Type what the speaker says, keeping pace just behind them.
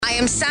I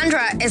am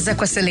Sandra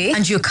Ezekwesili,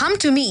 and you come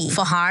to me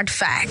for hard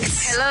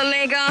facts. Hello,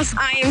 Lagos.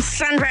 I am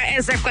Sandra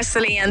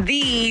Ezekwesili, and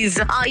these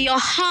are your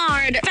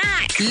hard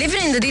facts.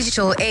 Living in the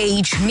digital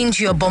age means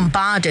you're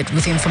bombarded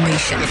with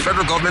information. The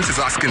federal government is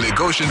asking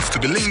Lagosians to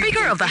believe.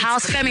 Speaker of the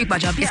House, Femi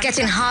Gbajabiamila. It's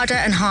getting harder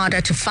and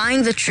harder to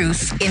find the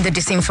truth in the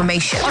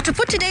disinformation, or to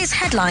put today's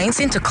headlines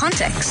into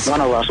context.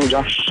 One of our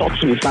soldiers shot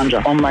me,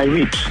 Sandra, on my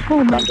reach.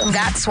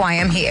 That's why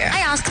I'm here. I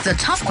ask the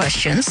tough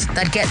questions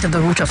that get to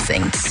the root of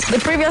things. The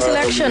previous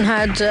election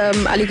had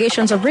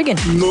allegations of rigging.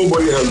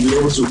 Nobody has been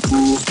able to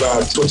prove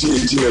that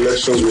 2018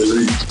 elections were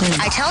rigged.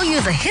 I tell you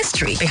the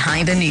history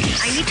behind the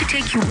news. I need to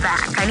take you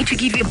back. I need to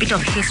give you a bit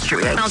of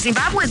history. Now,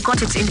 Zimbabwe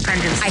got its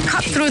independence. I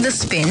cut through the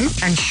spin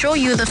and show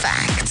you the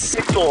facts.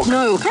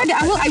 No, Kayode,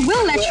 I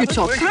will let you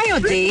talk.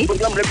 Kayode,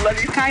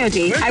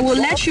 I will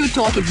let you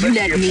talk if you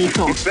let me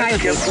talk.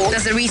 Kayode.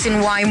 There's a reason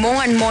why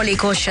more and more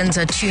Lagosians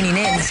are tuning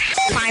in.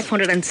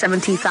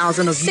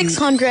 570,000 of you.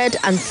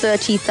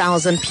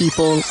 630,000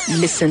 people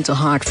listen to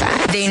Hard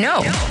Facts. They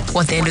know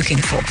what they're looking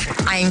for.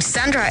 I am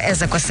Sandra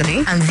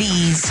Ezekwesili, and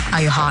these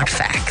are your hard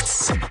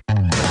facts.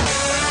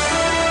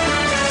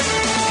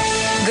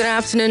 Good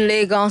afternoon,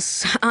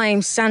 Lagos.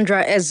 I'm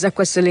Sandra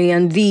Ezekwesili,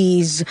 and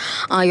these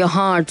are your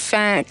hard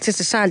facts. It's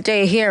a sad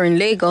day here in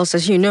Lagos.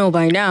 As you know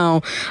by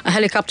now, a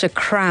helicopter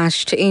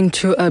crashed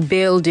into a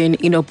building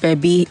in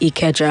Opebi,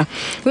 Ikeja.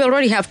 We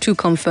already have 2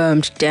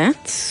 confirmed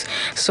deaths.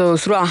 So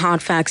through our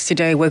hard facts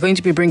today, we're going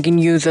to be bringing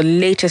you the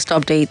latest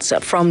updates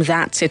from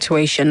that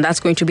situation. That's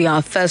going to be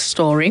our first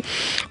story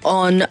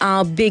on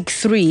our Big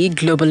 3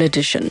 Global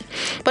Edition.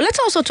 But let's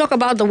also talk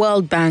about the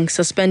World Bank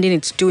suspending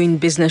its Doing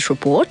Business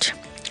report,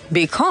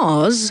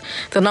 because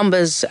the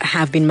numbers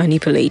have been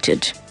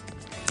manipulated.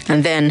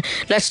 And then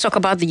let's talk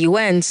about the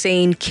UN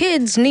saying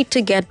kids need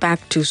to get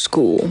back to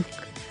school.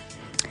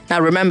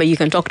 Now, remember, you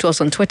can talk to us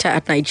on Twitter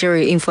at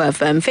Nigeria Info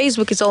FM.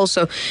 Facebook is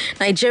also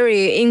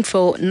Nigeria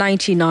Info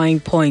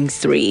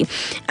 99.3.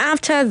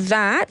 After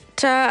that,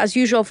 as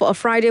usual for a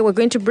Friday, we're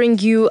going to bring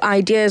you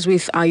ideas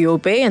with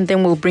Ayobe, and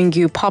then we'll bring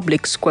you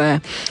Public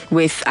Square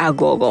with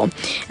Agogo.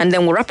 And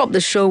then we'll wrap up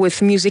the show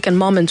with Music and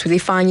Moments with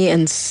Ifeanyi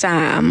and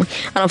Sam.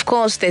 And of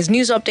course, there's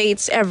news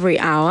updates every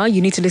hour.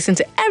 You need to listen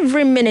to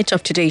every minute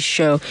of today's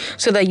show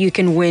so that you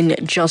can win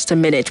just a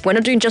minute. We're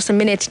not doing just a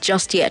minute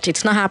just yet.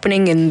 It's not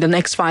happening in the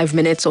next 5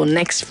 minutes or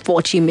next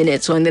 40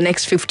 minutes or in the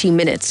next 15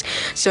 minutes.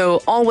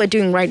 So all we're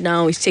doing right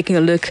now is taking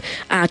a look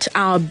at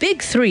our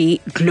Big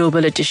 3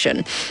 Global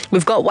Edition.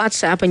 We've got WhatsApp,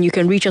 and you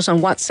can reach us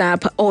on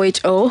WhatsApp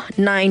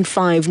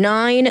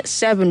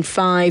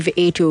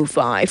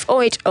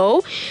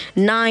 080-959-75805.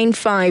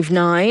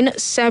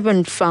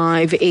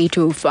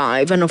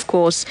 080-959-75805. And of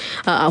course,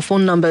 our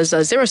phone numbers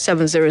are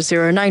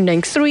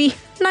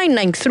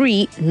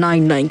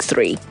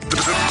 0700-993-993-993. The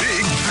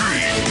Big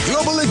 3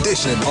 Global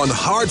Edition on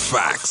Hard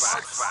Facts.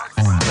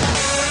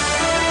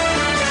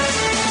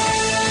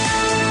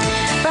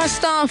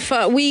 First off,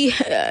 we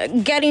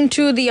get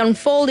into the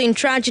unfolding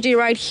tragedy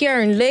right here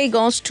in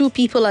Lagos. 2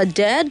 people are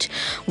dead.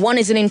 One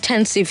is in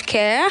intensive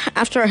care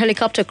after a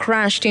helicopter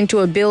crashed into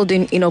a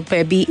building in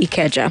Opebi,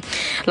 Ikeja.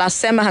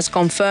 LASEMA has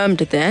confirmed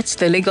that,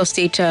 the Lagos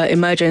State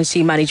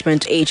Emergency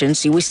Management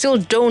Agency. We still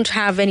don't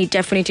have any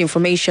definite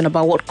information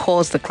about what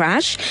caused the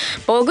crash,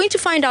 but we're going to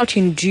find out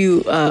in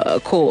due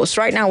course.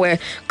 Right now, we're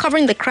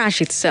covering the crash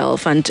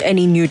itself and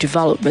any new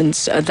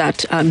developments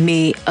that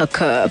may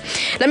occur.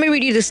 Let me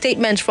read you the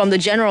statement from the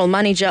General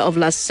Manager of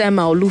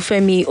LASEMA,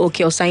 Olufemi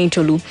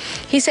Okeosaintolu.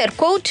 He said,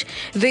 quote,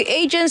 "The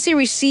agency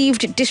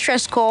received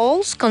distress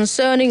calls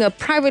concerning a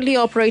privately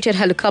operated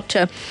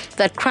helicopter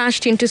that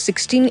crashed into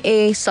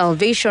 16A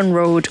Salvation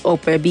Road,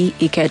 Opebi,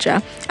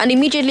 Ikeja, and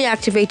immediately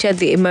activated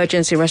the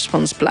emergency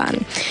response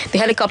plan. The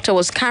helicopter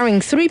was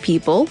carrying 3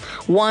 people.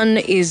 One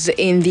is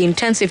in the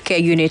intensive care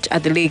unit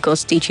at the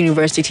Lagos State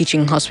University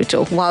Teaching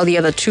Hospital, while the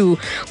other 2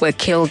 were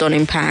killed on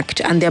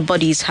impact, and their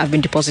bodies have been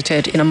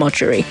deposited in a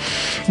mortuary.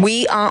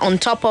 We are on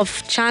top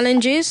of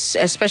challenges,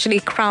 especially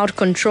crowd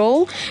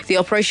control. The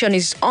operation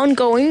is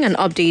ongoing and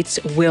updates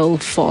will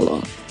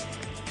follow."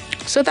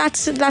 So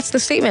that's the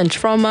statement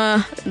from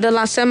the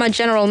LASEMA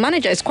General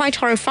Manager. It's quite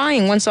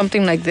horrifying when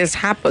something like this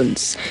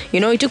happens. You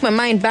know, it took my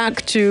mind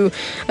back to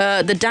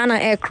the Dana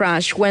air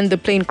crash when the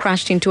plane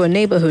crashed into a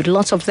neighborhood.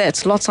 Lots of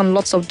deaths, lots and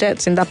lots of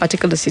deaths in that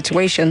particular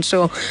situation.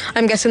 So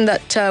I'm guessing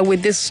that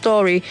with this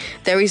story,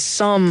 there is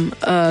some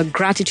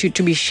gratitude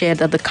to be shared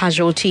that the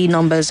casualty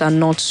numbers are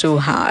not so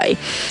high.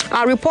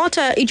 Our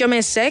reporter,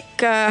 Ijome Sek,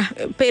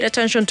 paid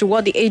attention to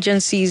what the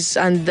agencies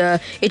and the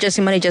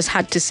agency managers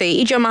had to say.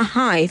 Ijoma,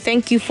 hi.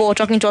 Thank you for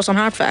talking to us on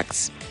Hard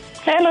Facts.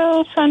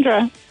 Hello,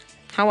 Sandra.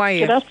 How are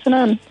you? Good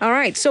afternoon. All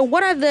right. So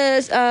what are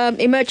the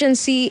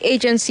emergency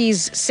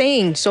agencies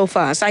saying so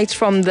far, aside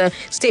from the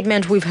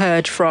statement we've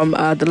heard from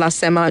the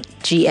LASEMA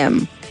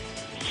GM?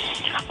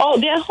 Oh,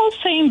 they are all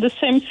saying the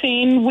same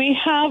thing. We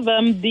have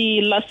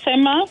the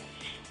LASEMA,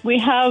 we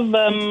have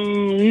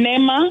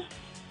NEMA,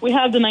 we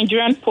have the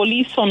Nigerian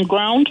police on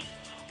ground,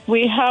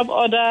 we have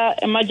other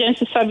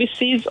emergency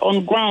services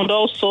on ground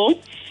also,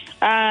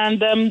 and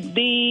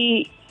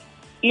the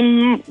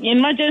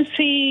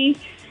emergency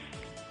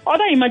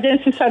Other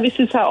emergency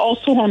services are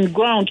also on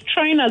ground,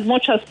 trying as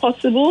much as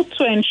possible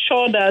to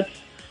ensure that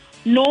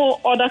no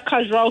other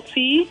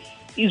casualty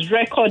is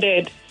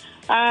recorded.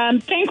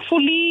 And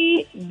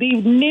thankfully,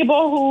 the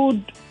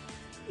neighborhood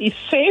is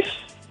safe.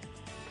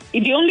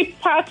 The only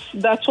part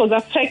that was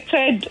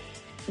affected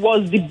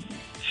was the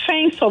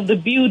fence of the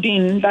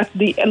building that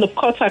the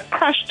helicopter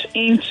crashed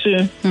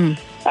into.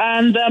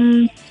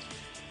 And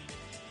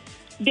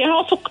they're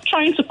also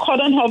trying to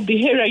cordon off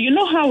the area. You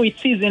know how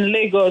it is in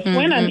Lagos.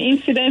 When an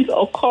incident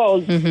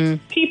occurs,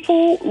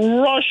 people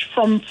rush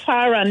from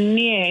far and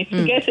near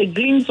to get a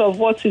glimpse of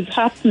what is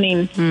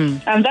happening.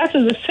 And that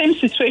is the same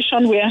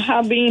situation we are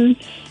having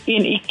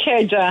in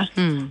Ikeja.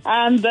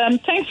 And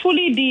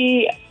thankfully,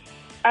 the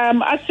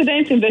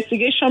Accident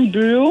Investigation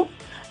Bureau,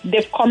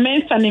 they've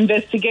commenced an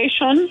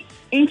investigation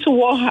into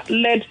what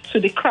led to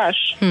the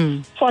crash.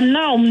 For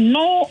now,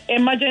 no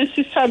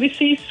emergency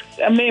services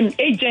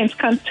agents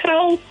can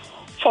tell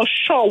for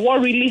sure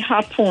what really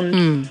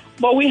happened.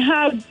 But we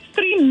have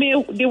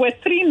there were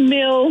 3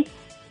 male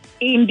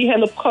in the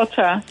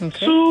helicopter.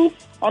 2,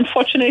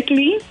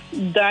 unfortunately,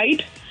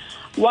 died,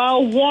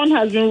 while 1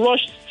 has been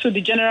rushed to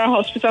the general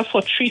hospital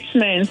for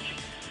treatment.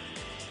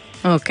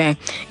 Okay.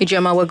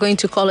 Ijeoma, we're going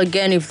to call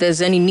again if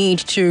there's any need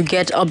to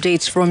get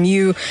updates from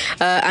you.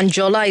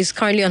 Anjola is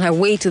currently on her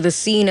way to the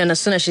scene, and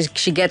as soon as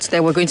she gets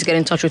there, we're going to get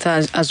in touch with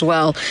her as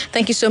well.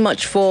 Thank you so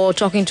much for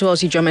talking to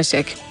us, Ijeoma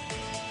Sek.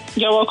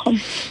 You're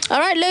welcome. All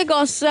right,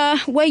 Lagos,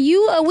 were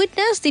you a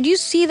witness? Did you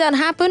see that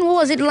happen? What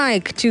was it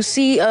like to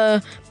see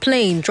a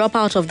plane drop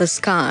out of the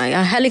sky,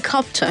 a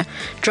helicopter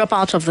drop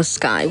out of the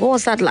sky? What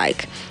was that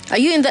like? Are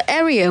you in the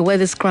area where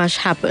this crash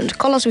happened?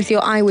 Call us with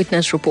your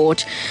eyewitness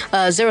report,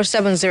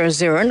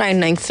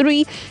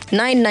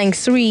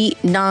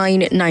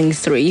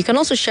 0700-993-993-993. You can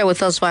also share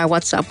with us via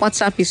WhatsApp.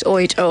 WhatsApp is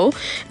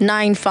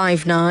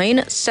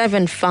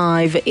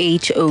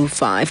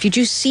 080-959-75805. Did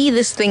you see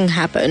this thing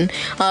happen?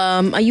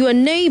 Are you a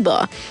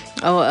neighbor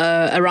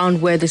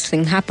around where this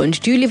thing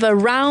happened? Do you live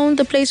around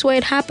the place where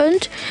it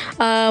happened?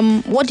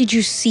 What did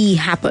you see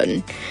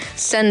happen?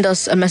 Send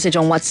us a message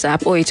on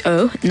WhatsApp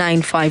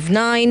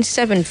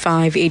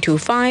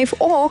 080-959-75805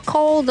 or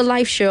call the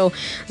live show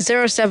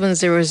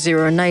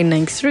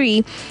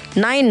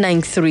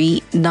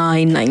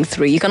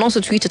 0700-993-993-993. You can also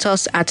tweet at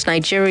us at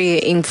Nigeria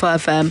Info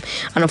FM,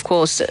 and of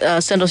course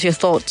send us your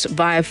thoughts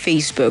via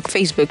Facebook.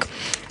 Facebook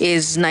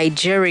is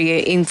Nigeria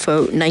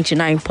Info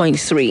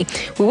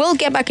 99.3. We will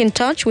get back in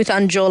touch with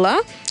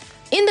Anjola.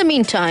 In the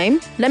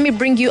meantime, let me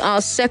bring you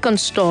our second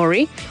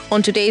story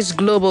on today's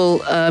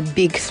global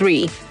Big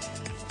Three.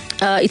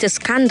 It's a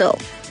scandal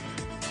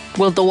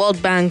with the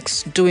World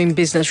Bank's Doing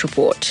Business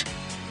report.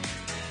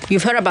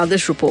 You've heard about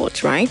this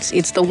report, right?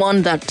 It's the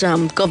one that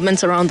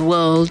governments around the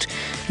world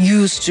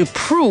use to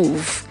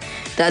prove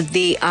that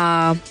they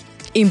are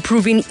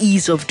improving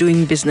ease of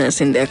doing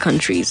business in their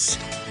countries.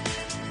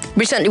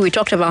 Recently, we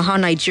talked about how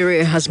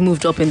Nigeria has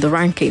moved up in the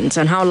rankings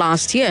and how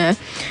last year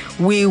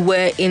we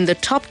were in the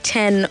top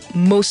 10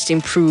 most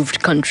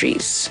improved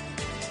countries.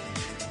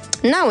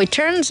 Now, it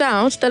turns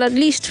out that at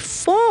least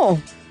 4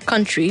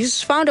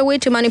 countries found a way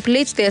to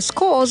manipulate their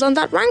scores on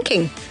that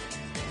ranking.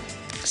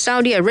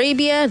 Saudi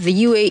Arabia, the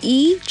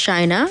UAE,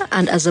 China,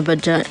 and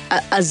Azerbaijan.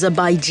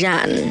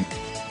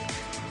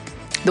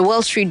 The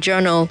Wall Street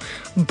Journal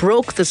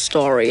broke the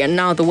story, and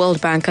now the World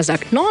Bank has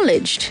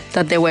acknowledged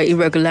that there were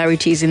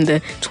irregularities in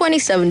the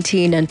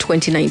 2017 and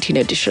 2019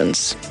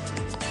 editions.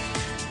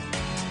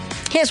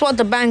 Here's what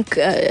the bank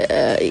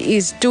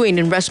is doing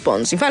in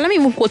response. In fact, let me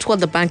even quote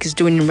what the bank is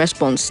doing in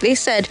response. They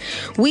said,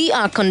 "We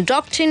are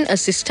conducting a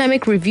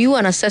systemic review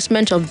and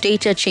assessment of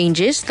data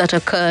changes that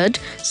occurred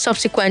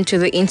subsequent to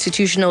the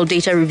institutional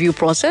data review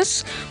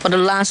process for the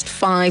last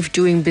 5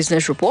 doing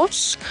business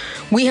reports.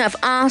 We have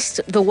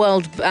asked the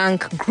World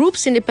Bank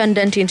Group's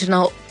independent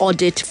internal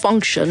audit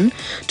function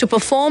to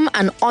perform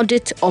an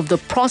audit of the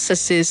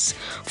processes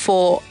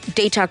for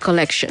data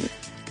collection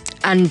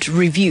and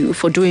review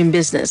for doing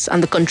business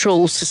and the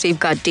controls to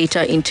safeguard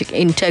data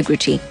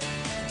integrity."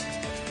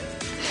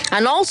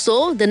 And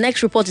also, the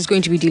next report is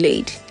going to be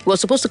delayed. It was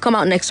supposed to come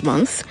out next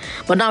month,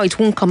 but now it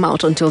won't come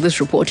out until this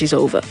report is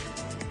over.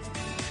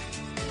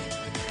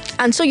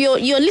 And so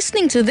you're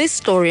listening to this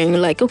story and you're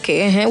like,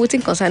 okay, we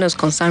think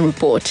concern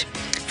report.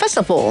 First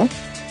of all,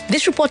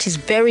 this report is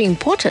very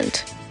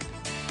important.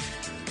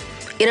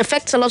 It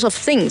affects a lot of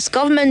things.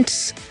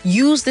 Governments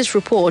use this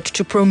report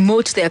to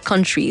promote their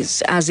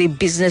countries as a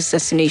business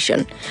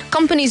destination.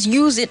 Companies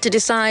use it to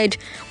decide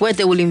where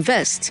they will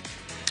invest.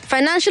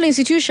 Financial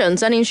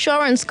institutions and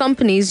insurance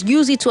companies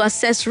use it to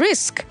assess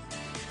risk.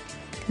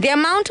 The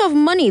amount of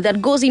money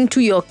that goes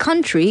into your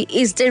country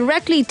is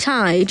directly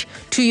tied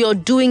to your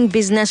doing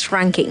business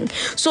ranking.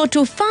 So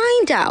to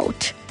find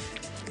out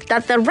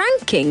that the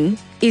ranking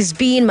is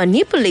being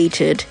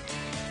manipulated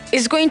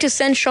is going to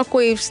send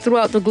shockwaves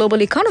throughout the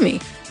global economy.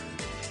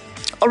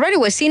 Already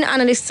we're seeing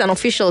analysts and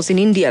officials in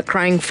India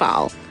crying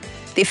foul.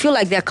 They feel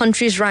like their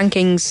country's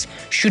rankings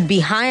should be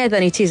higher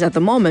than it is at the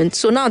moment.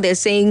 So now they're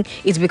saying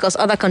it's because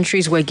other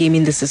countries were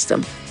gaming the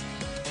system.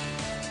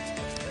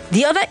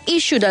 The other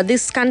issue that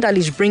this scandal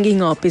is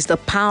bringing up is the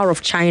power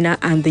of China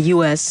and the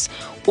US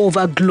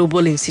over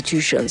global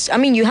institutions. I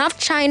mean, you have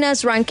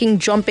China's ranking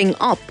jumping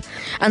up,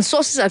 and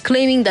sources are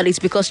claiming that it's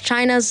because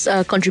China's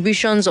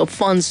contributions of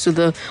funds to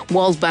the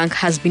World Bank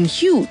has been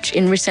huge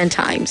in recent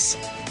times.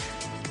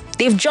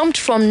 They've jumped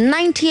from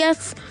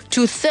 90th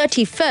to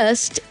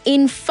 31st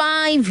in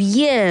 5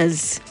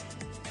 years.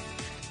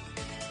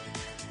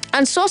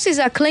 And sources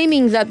are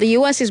claiming that the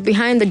U.S. is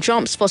behind the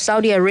jumps for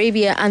Saudi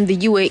Arabia and the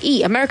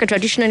UAE. America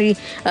traditionally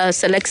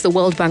selects the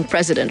World Bank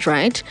president,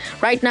 right?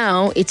 Right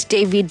now, it's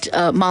David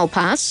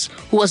Malpass,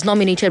 who was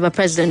nominated by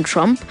President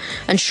Trump.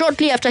 And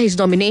shortly after his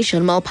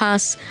nomination,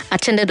 Malpass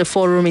attended a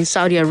forum in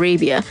Saudi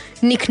Arabia,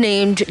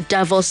 nicknamed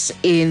Davos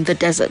in the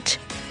Desert.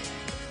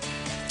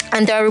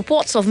 And there are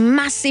reports of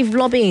massive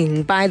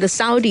lobbying by the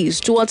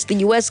Saudis towards the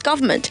U.S.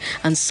 government.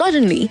 And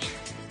suddenly,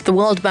 the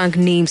World Bank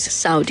names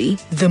Saudi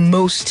the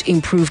most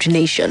improved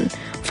nation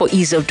for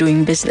ease of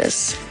doing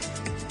business.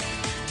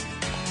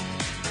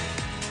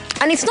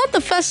 And it's not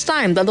the first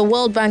time that the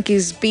World Bank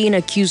is being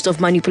accused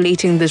of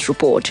manipulating this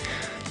report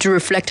to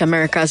reflect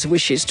America's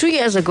wishes. 2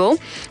 years ago,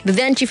 the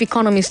then chief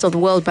economist of the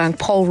World Bank,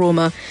 Paul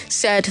Romer,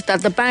 said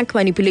that the bank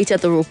manipulated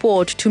the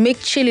report to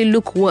make Chile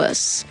look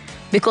worse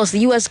because the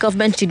U.S.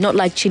 government did not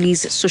like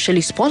Chile's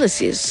socialist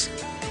policies.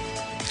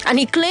 And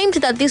he claimed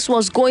that this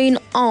was going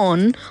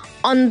on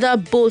under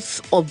both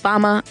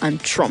Obama and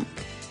Trump.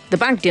 The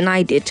bank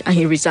denied it and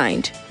he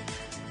resigned.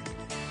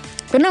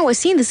 But now we're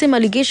seeing the same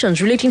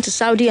allegations relating to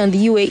Saudi and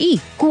the UAE,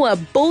 who are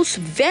both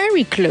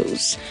very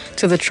close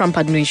to the Trump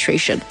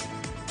administration.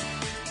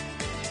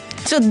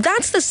 So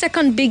that's the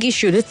second big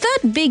issue. The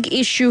third big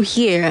issue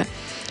here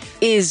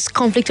is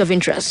conflict of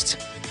interest.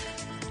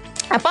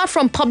 Apart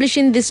from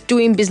publishing this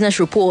doing business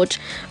report,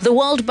 the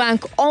World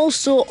Bank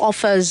also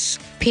offers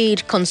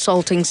paid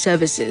consulting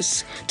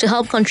services to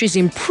help countries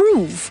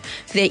improve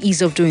their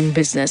ease of doing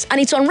business.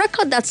 And it's on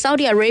record that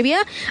Saudi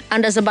Arabia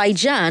and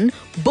Azerbaijan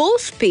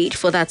both paid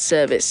for that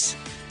service.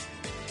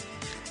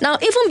 Now,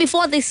 even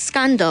before this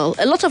scandal,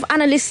 a lot of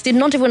analysts did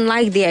not even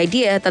like the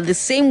idea that the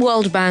same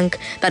World Bank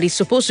that is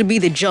supposed to be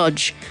the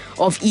judge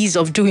of ease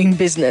of doing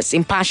business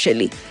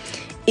impartially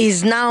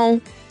is now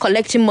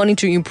collecting money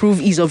to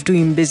improve ease of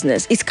doing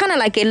business. It's kind of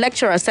like a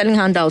lecturer selling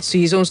handouts to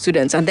his own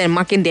students and then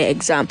marking their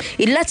exam.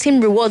 It lets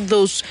him reward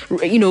those,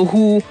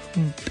 who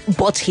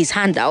bought his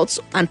handouts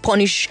and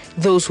punish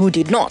those who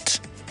did not.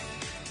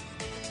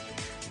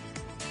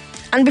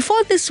 And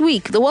before this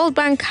week, the World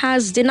Bank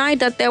has denied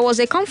that there was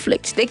a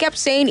conflict. They kept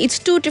saying it's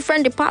two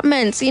different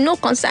departments,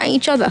 concern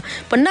each other.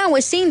 But now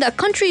we're seeing that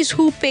countries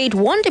who paid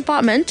one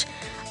department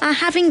are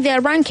having their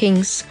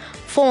rankings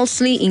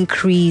falsely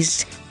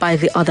increased by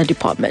the other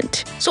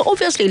department. So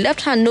obviously,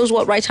 left hand knows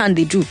what right hand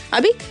they do.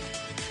 Abi?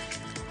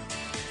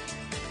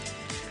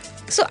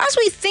 So as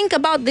we think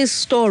about this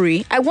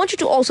story, I want you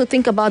to also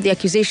think about the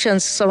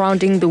accusations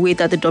surrounding the way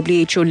that the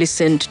WHO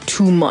listened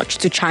too much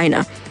to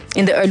China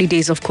in the early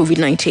days of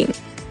COVID-19.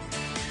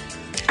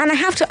 And I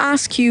have to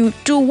ask you,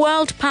 do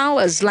world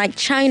powers like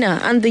China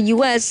and the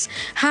US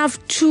have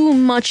too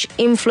much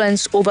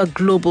influence over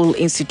global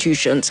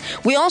institutions?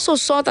 We also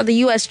saw that the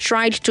US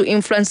tried to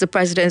influence the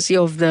presidency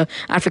of the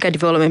Africa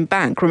Development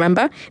Bank,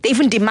 remember? They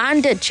even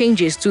demanded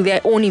changes to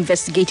their own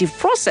investigative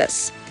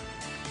process.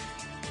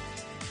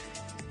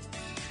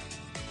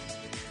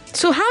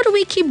 So how do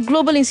we keep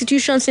global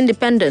institutions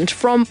independent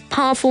from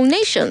powerful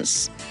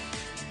nations?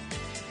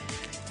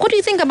 What do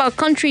you think about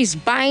countries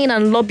buying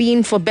and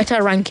lobbying for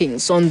better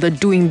rankings on the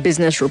Doing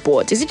Business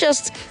report? Is it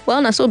just,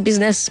 that's what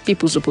business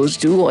people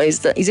supposed to do, or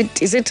is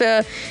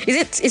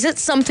it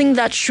something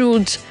that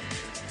should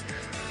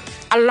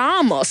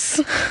alarm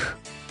us?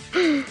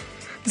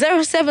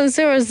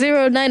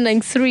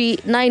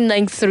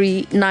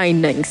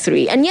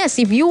 0700-993-993-993. And yes,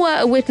 if you were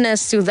a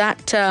witness to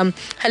that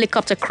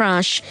helicopter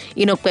crash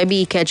in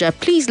Okwebi, Ikeja,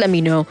 please let me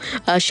know.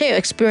 Share your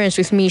experience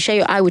with me. Share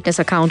your eyewitness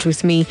account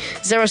with me.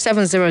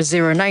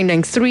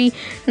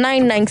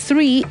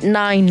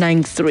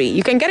 0700-993-993-993.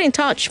 You can get in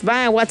touch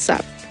via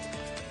WhatsApp.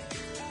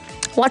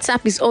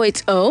 WhatsApp is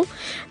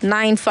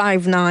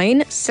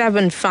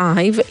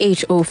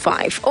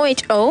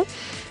 080-959-75805.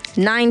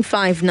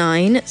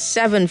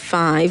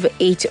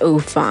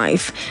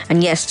 080-959-75805.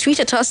 And yes, tweet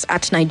at us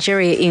at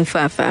Nigeria Info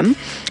FM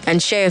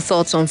and share your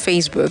thoughts on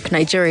Facebook,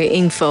 Nigeria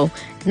Info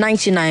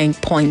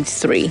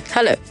 99.3.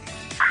 Hello.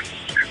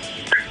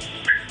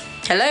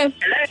 Hello.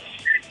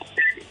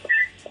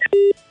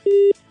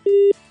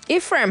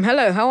 Ephraim,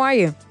 hello, how are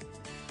you?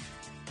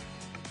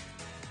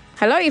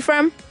 Hello,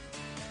 Ephraim.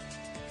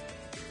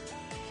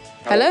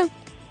 Hello.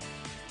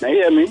 Can you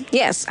hear me?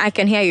 Yes, I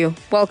can hear you.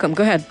 Welcome,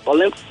 go ahead.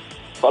 Calling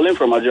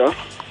from Ajo.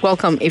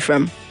 Welcome,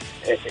 Ephraim.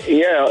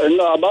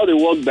 About the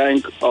World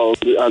Bank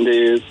and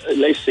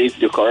let's say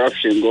the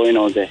corruption going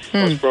on there.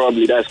 Because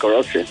probably that's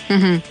corruption.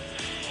 Mm-hmm.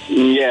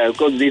 Yeah,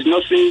 because there's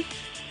nothing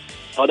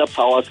other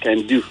powers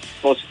can do.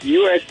 Because the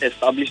U.S.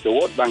 established the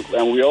World Bank,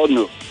 and we all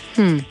know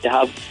they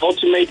have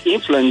ultimate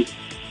influence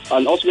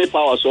and ultimate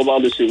powers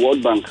over the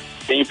World Bank.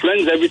 They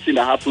influence everything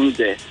that happens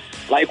there.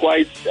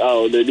 Likewise,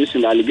 this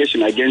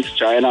allegation against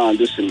China and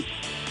this.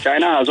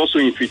 China has also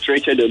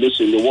infiltrated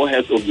the World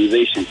Health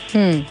Organization,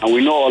 and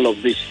we know all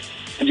of this.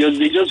 There's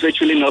just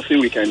virtually nothing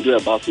we can do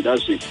about it.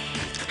 That's it.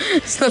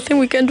 There's nothing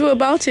we can do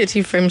about it,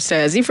 Ephraim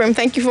says. Ephraim,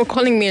 thank you for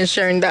calling me and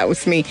sharing that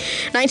with me.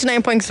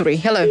 99.3.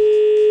 Hello.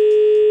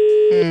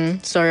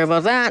 Sorry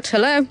about that.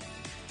 Hello.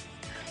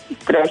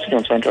 Good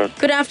afternoon, Sandra.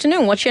 Good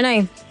afternoon. What's your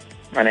name?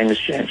 My name is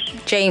James.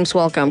 James,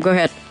 welcome. Go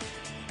ahead.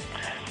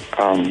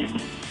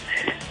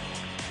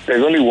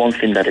 There's only one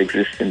thing that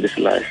exists in this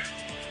life,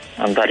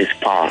 and that is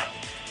power.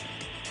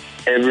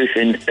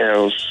 Everything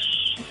else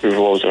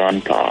revolves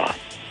around power.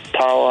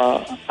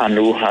 Power and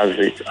who has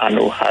it and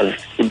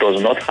who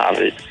does not have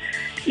it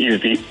is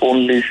the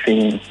only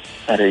thing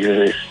that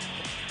exists.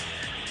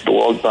 The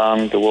World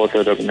Bank, the World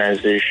Health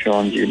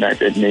Organization, the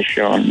United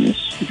Nations,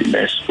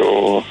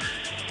 UNESCO,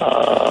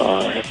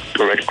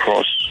 the Red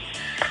Cross,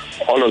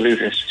 all of these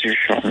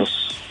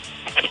institutions.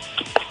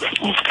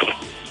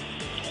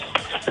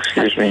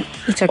 Excuse me.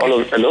 It's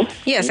okay. Hello?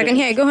 Yes, I can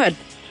hear you. Go ahead.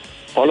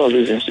 All of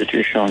these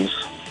institutions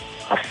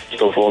are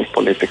first of all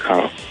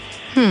political.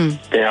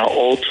 They are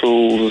all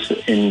tools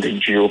in the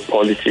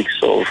geopolitics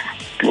of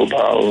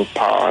global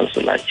powers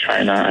like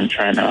China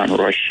and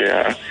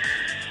Russia,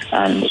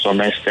 and to some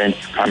extent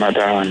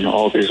Canada and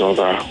all these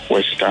other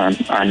Western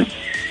and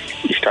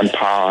Eastern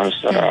powers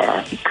that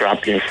are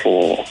grappling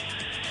for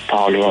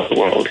power all over the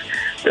world.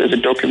 There's a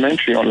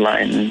documentary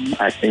online,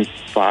 I think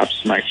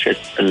perhaps might shed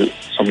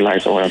some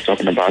light on what I'm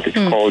talking about. It's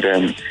called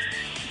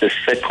The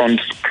Second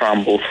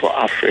Scramble for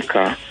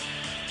Africa.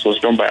 So it's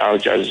done by Al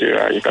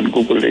Jazeera. You can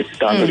Google it,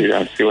 download it,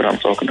 and see what I'm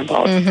talking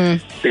about.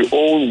 The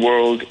whole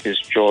world is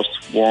just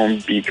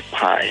one big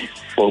pie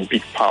for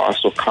big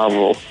powers to carve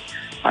up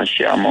and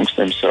share amongst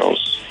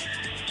themselves.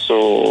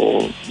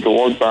 So the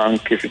World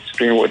Bank, if it's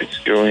doing what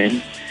it's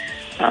doing,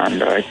 and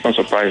it's not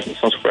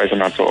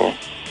surprising at all.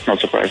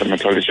 Not surprising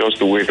at all. It's just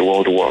the way the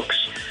world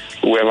works.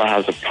 Whoever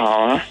has the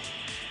power,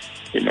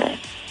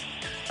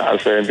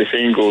 as the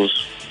saying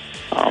goes,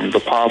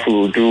 the powerful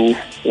will do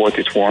what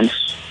it wants.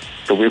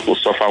 The weak will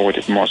suffer what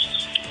it must.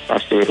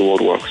 That's the way the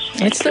world works.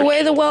 It's the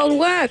way the world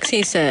works,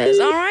 he says.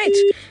 All right.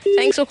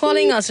 Thanks for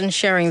calling us and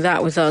sharing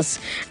that with us.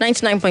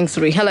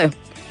 99.3. Hello.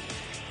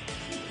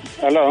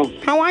 Hello.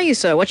 How are you,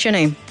 sir? What's your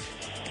name?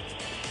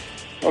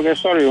 Okay,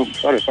 sorry.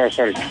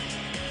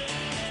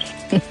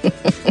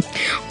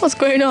 What's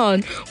going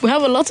on? We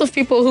have a lot of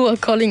people who are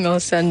calling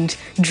us and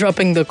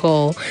dropping the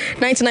call.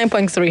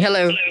 99.3.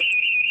 Hello.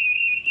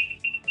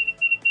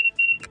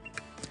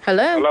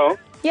 Hello. Hello.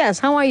 Yes,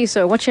 how are you,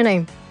 sir? What's your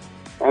name?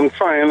 I'm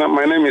fine.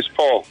 My name is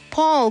Paul.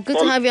 Paul, good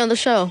to have you on the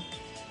show.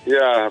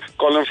 Yeah,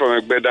 calling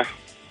from Egbeda.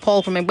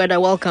 Paul from Egbeda,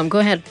 welcome. Go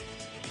ahead.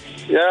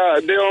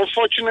 Yeah, the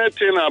unfortunate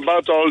thing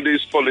about all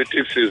this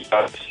politics is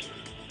that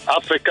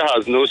Africa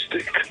has no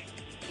stake.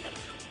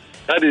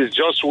 That is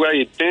just where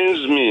it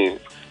pains me.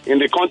 In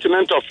the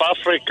continent of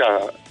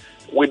Africa,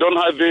 we don't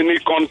have any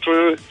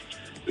country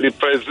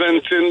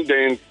representing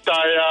the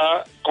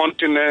entire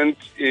continent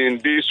in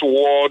this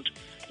world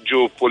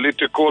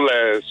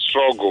geopolitical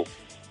struggle.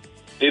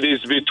 It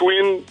is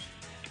between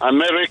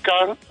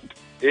America,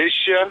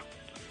 Asia,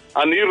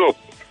 and Europe.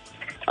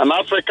 And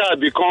Africa has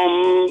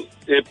become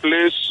a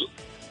place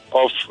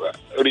of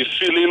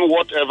refilling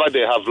whatever they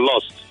have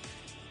lost.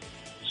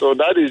 So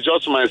that is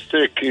just my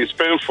stake. It's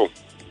painful.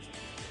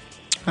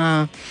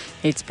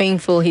 It's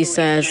painful, he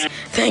says.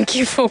 Thank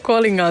you for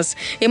calling us.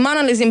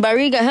 Emmanuel is in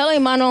Bariga. Hello,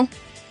 Emmanuel.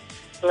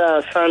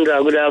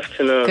 Sandra, good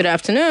afternoon. Good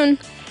afternoon.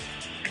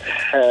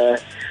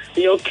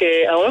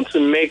 Okay, I want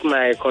to make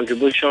my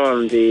contribution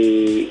on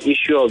the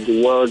issue of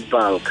the World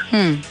Bank.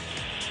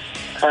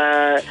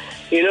 As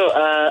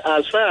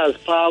far as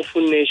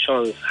powerful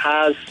nations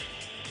has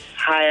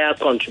higher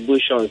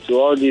contributions to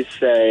all these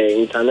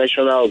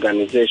international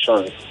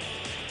organizations,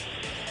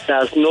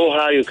 there's no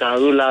how you can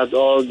rule out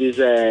all these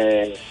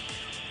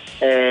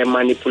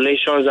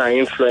manipulations and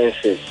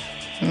influences.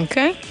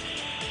 Okay.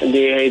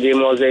 They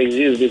must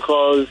exist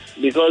because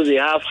they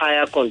have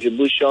higher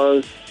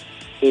contributions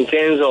in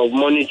terms of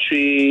money,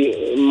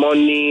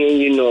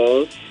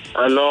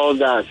 and all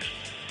that.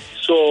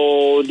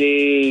 So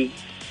they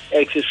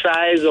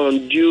exercise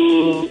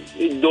undue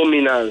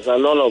dominance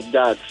and all of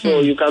that. So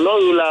you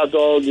cannot rule out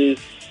all these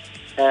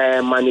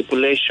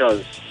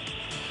manipulations.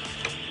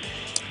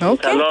 Okay. You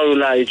cannot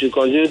rule out. It will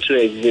continue to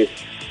exist.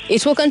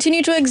 It will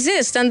continue to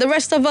exist, and the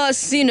rest of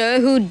us,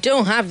 who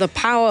don't have the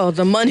power or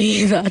the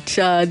money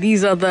that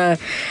these other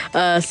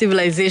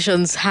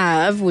civilizations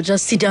have, will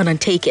just sit down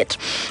and take it.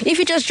 If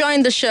you just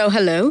joined the show,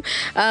 hello.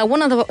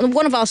 One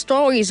of our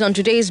stories on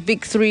today's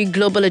Big Three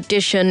Global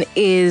Edition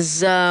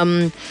is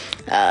a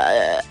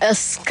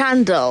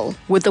scandal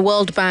with the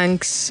World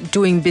Bank's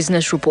Doing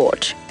Business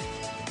report.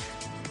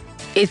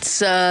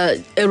 It's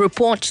a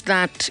report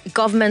that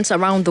governments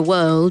around the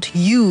world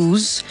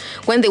use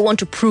when they want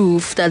to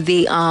prove that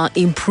they are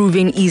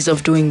improving ease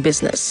of doing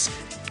business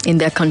in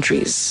their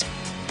countries.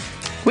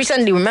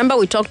 Recently, remember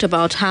we talked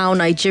about how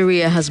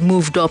Nigeria has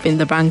moved up in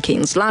the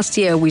rankings. Last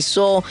year, we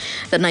saw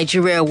that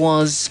Nigeria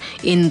was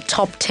in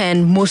top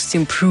 10 most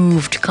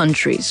improved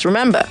countries.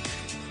 Remember?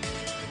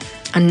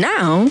 And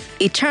now,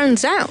 it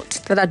turns out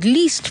that at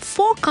least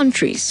 4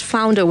 countries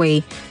found a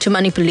way to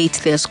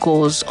manipulate their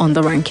scores on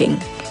the ranking.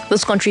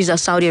 Those countries are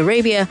Saudi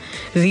Arabia,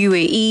 the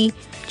UAE,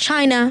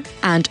 China,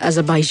 and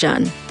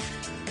Azerbaijan.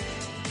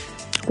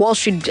 Wall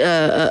Street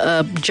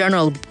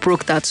Journal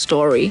broke that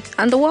story,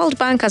 and the World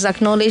Bank has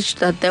acknowledged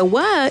that there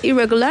were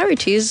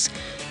irregularities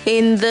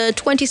in the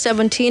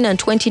 2017 and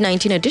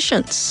 2019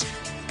 editions.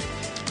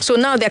 So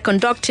now they're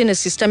conducting a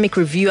systemic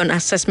review and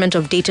assessment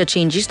of data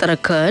changes that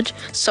occurred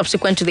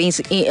subsequent to the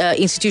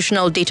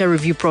institutional data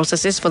review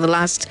processes for the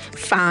last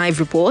 5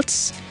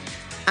 reports.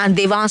 And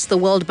they've asked the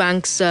World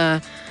Bank's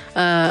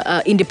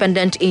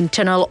independent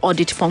internal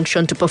audit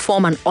function to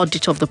perform an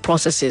audit of the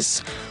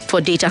processes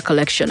for data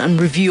collection and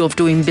review of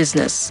doing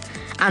business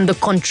and the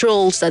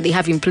controls that they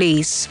have in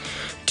place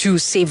to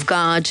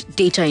safeguard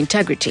data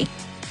integrity.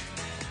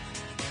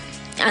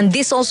 And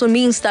this also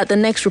means that the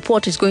next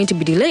report is going to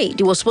be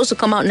delayed. It was supposed to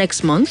come out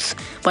next month,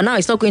 but now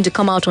it's not going to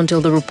come out until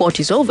the report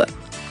is over.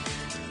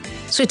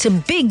 So it's a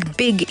big,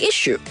 big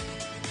issue.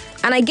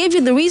 And I gave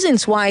you the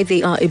reasons why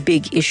they are a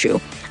big issue.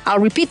 I'll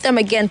repeat them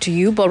again to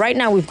you, but right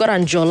now we've got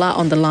Anjola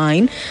on the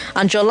line.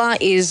 Anjola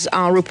is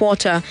our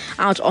reporter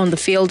out on the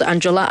field,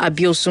 Anjola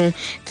Abiosun.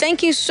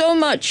 Thank you so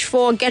much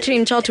for getting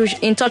in touch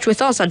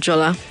with us,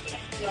 Anjola.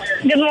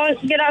 Good morning.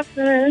 Good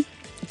afternoon.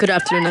 Good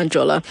afternoon,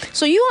 Anjola.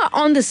 So you are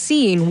on the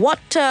scene.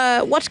 What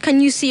can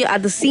you see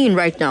at the scene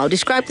right now?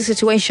 Describe the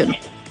situation.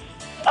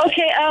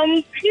 Okay,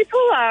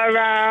 people are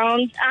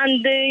around,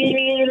 and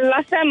the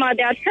Lasema,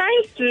 they are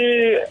trying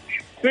to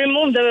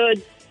remove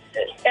the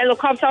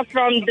helicopter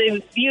from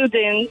the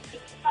building.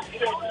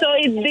 So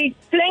the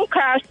plane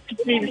crashed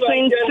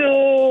between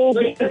 2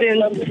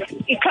 buildings.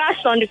 It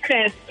crashed on the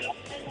fence.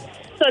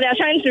 So they're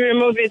trying to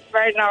remove it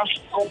right now.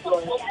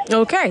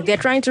 Okay, they're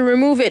trying to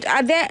remove it.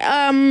 Are there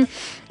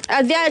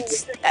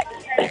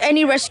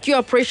any rescue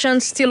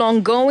operations still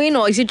ongoing,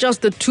 or is it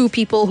just the 2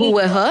 people who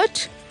were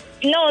hurt?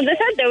 No, they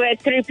said there were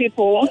 3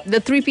 people. The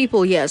 3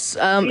 people, yes.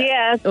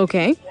 Yes.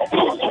 Okay.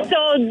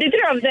 So the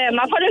 3 of them,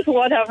 according to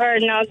what I've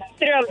heard now,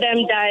 3 of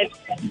them died.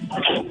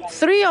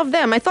 3 of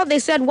them? I thought they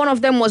said one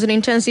of them was in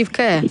intensive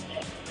care.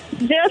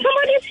 There was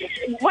somebody,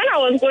 when I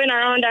was going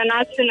around and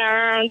asking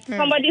around,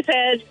 somebody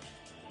said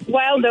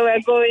while they were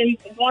going,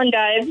 one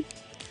died.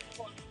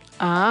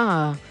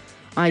 Ah,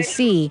 I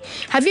see.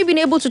 Have you been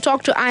able to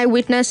talk to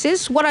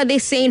eyewitnesses? What are they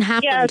saying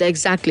happened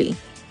exactly?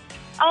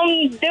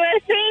 They were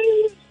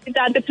saying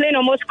that the plane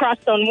almost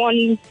crashed on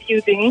one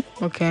building.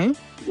 Okay.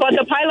 But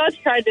the pilot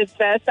tried his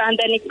best, and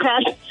then it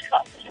crashed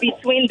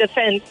between the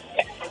fence.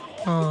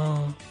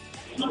 Oh.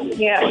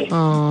 Yeah.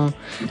 Oh.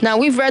 Now,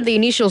 we've read the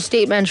initial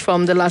statement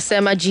from the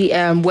Lasema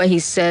GM where he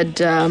said,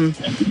 there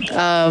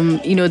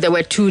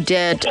were 2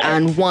 dead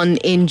and 1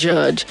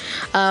 injured.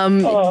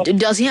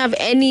 Does he have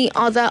any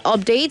other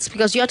updates?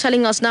 Because you're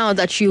telling us now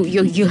that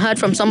you heard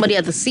from somebody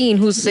at the scene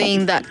who's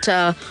saying that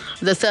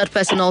the 3rd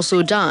person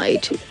also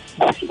died.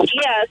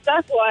 Yes,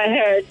 that's what I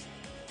heard.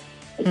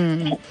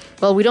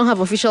 Well, we don't have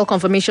official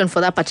confirmation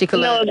for that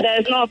particular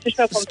there's no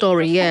official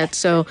story yet.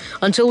 So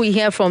until we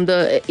hear from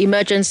the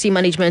emergency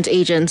management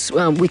agents,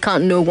 we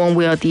can't know one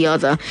way or the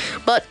other.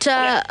 But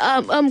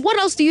what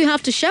else do you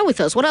have to share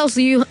with us? What else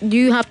do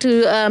you have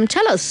to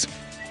tell us?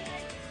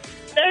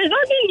 There is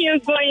nothing new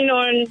going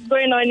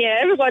on here.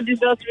 Everybody's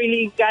just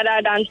really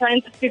gathered and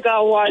trying to figure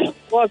out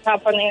what's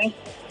happening.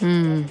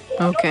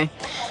 Okay.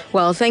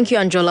 Well, thank you,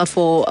 Anjola,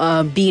 for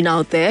being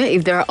out there.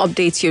 If there are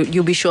updates,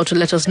 you'll be sure to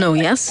let us know,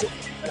 yes?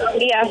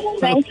 Yeah,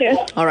 thank you.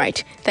 All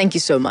right. Thank you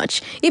so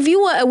much. If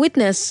you were a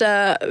witness,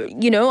 at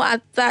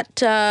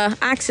that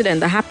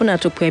accident that happened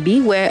at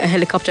Okwebi, where a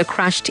helicopter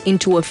crashed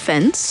into a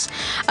fence,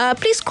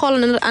 please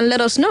call and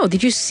let us know.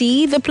 Did you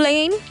see the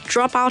plane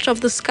drop out of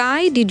the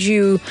sky? Did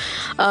you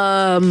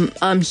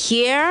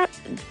hear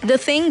the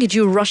thing? Did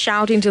you rush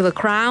out into the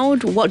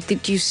crowd? What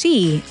did you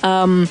see?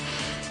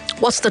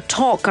 What's the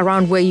talk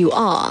around where you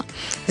are?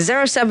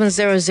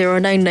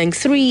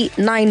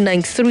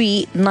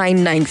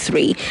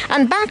 0700-993-993-993.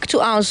 And back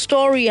to our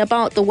story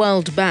about the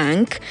World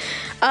Bank.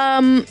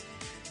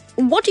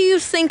 What do you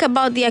think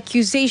about the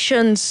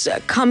accusations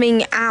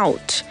coming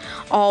out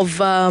of,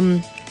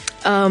 the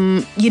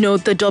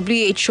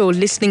WHO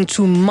listening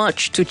too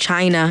much to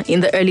China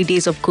in the early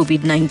days of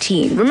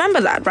COVID-19?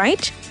 Remember that,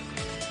 right?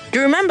 Do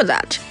you remember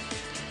that?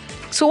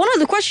 So one of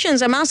the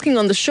questions I'm asking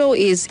on the show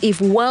is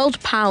if world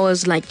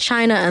powers like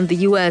China and the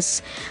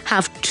US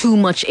have too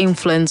much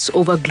influence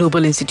over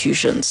global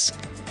institutions.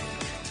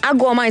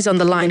 Agwoma is on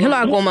the line. Hello,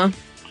 Agwoma.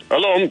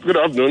 Hello, good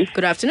afternoon.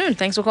 Good afternoon.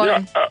 Thanks for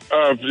calling. So,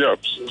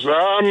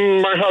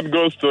 my heart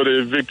goes to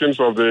the victims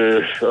of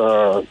the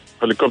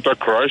helicopter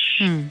crash.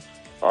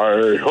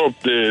 I hope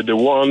the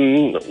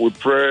one, we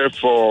pray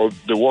for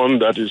the one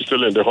that is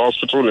still in the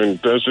hospital in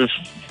intensive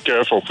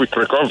care for quick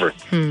recovery.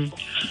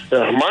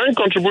 My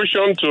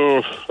contribution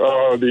to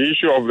the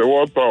issue of the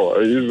world power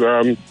is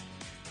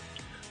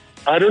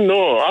I don't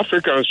know.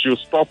 Africans should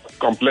stop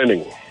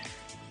complaining.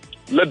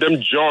 Let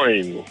them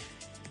join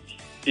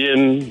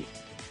in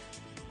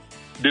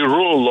the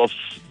role of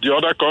the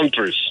other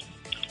countries.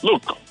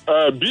 Look,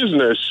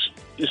 business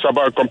is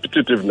about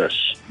competitiveness.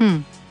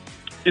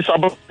 It's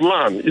about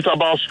plan. It's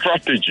about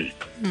strategy.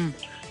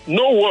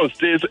 No one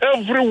stays.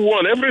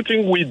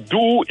 Everything we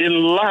do in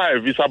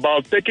life is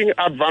about taking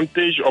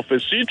advantage of a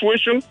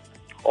situation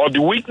or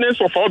the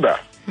weakness of others.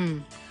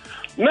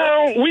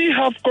 Now, we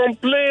have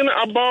complained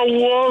about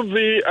what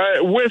the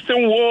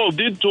Western world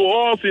did to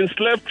us in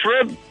slave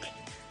trade.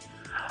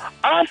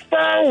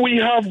 After we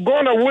have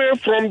gone away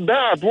from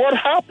that, what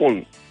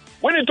happened?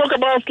 When you talk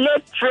about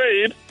slave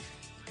trade,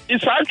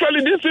 it's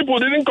actually these people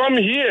didn't come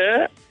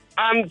here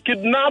and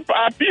kidnap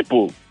our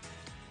people.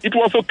 It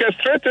was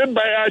orchestrated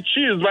by our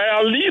chiefs, by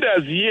our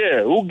leaders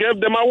here who gave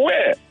them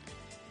away.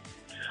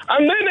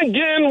 And then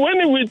again,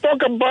 when we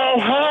talk about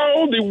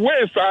how the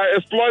West are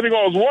exploiting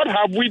us, what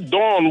have we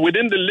done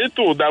within the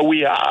little that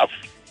we have?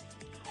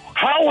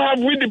 How have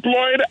we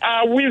deployed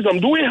our wisdom?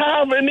 Do we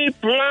have any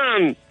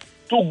plan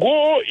to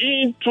go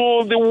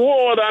into the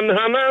world and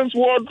enhance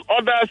what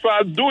others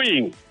are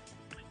doing?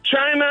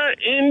 China,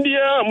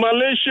 India,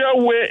 Malaysia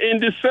were in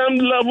the same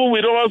level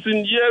with us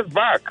in years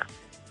back.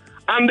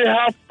 And they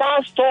have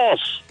passed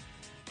us.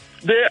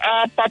 They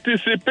are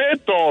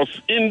participators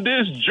in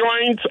this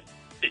joint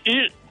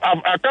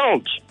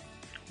account.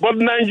 But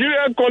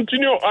Nigeria and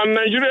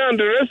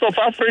the rest of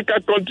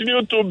Africa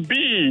continue to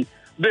be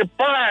the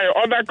pie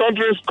other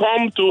countries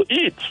come to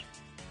eat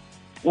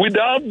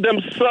without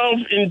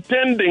themselves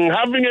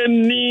having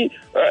any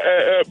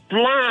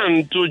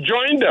plan to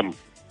join them.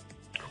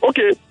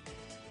 Okay,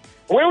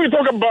 when we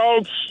talk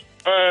about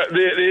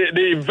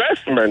the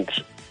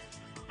investment,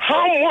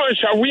 how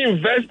much have we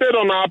invested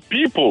on our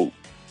people?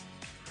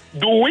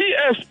 Do we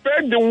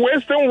expect the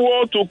Western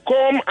world to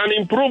come and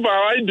improve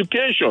our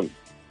education?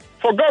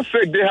 For God's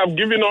sake, they have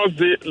given us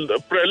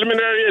the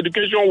preliminary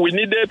education we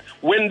needed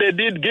when they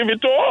did give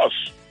it to us.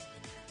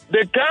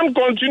 They can't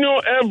continue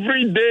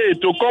every day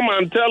to come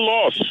and tell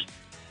us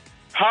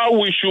how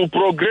we should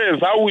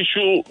progress, how we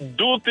should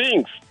do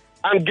things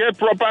and get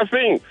proper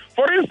things.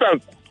 For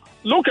instance,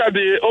 look at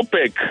the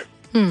OPEC.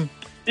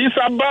 It's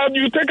about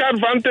you take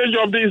advantage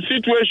of the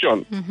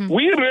situation.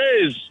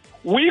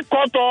 We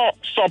cut our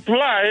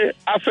supply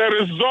as a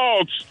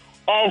result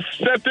of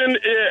certain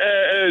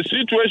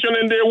situation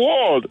in the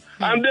world,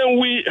 and then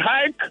we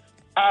hike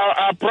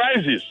our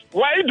prices.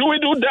 Why do we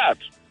do that?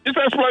 It's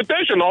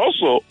exploitation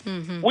also.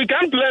 We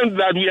can't claim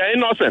that we are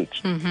innocent.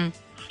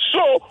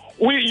 So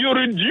you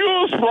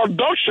reduce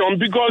production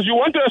because you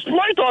want to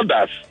exploit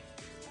others.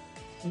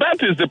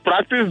 That is the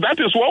practice. That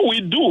is what we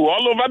do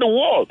all over the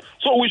world.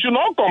 So we should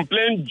not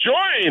complain,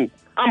 join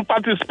and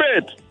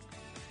participate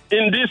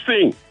in this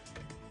thing.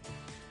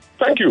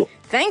 Thank you.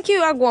 Thank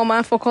you,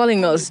 Agwoma, for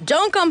calling us.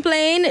 Don't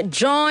complain,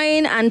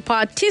 join and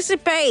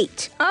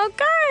participate.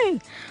 Okay.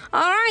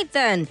 All right,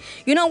 then.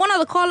 You know, one of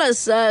the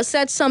callers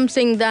said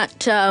something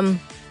that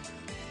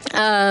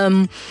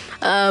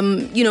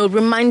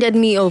reminded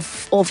me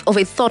of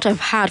a thought I've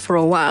had for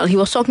a while. He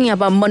was talking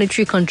about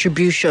monetary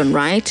contribution,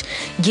 right?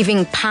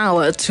 Giving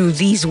power to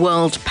these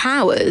world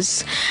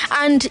powers.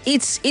 And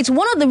it's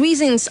one of the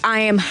reasons I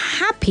am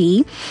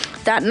happy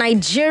that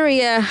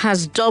Nigeria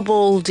has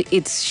doubled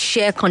its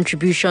share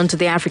contribution to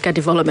the Africa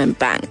Development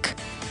Bank.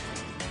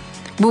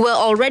 We were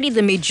already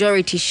the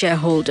majority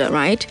shareholder,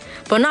 right?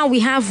 But now we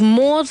have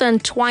more than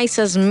twice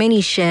as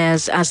many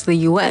shares as the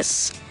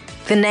US,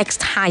 the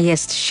next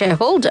highest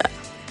shareholder.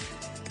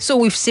 So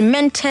we've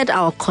cemented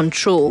our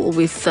control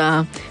with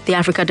the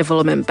Africa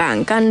Development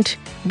Bank, and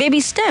baby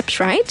steps,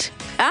 right?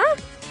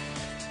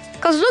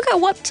 Because look at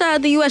what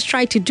the US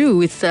tried to do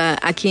with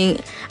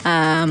Akin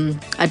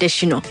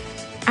Adesina,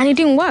 and it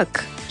didn't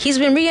work. He's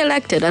been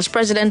re-elected as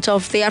president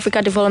of the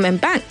Africa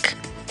Development Bank.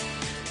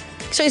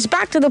 So it's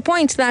back to the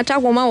point that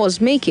Agwoma was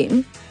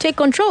making. Take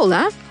control,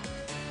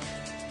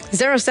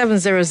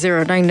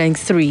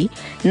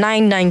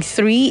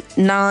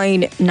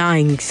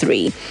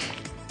 0700-993-993.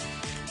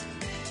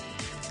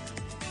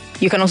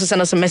 You can also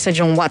send us a message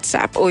on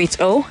WhatsApp,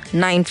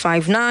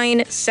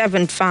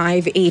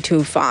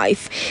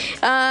 080-959-75825.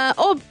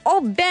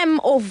 Obem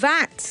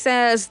Ovat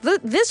says,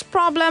 this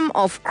problem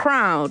of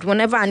crowd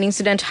whenever an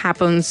incident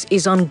happens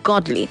is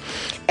ungodly,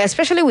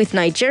 especially with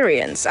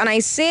Nigerians. And I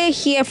say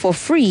here for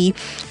free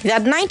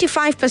that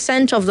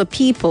 95% of the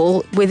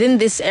people within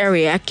this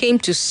area came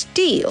to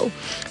steal.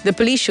 The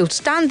police should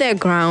stand their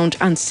ground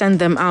and send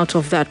them out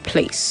of that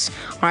place.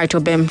 All right,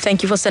 Obem,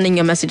 thank you for sending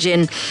your message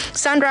in.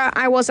 Sandra,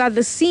 I was at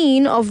the scene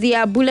of the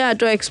Abule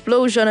Ado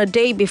explosion a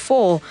day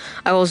before.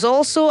 I was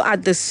also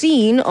at the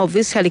scene of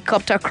this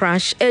helicopter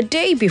crash a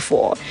day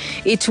before.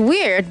 It's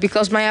weird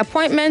because my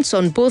appointments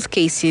on both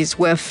cases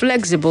were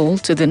flexible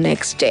to the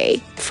next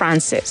day.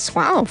 Francis.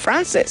 Wow,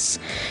 Francis.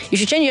 You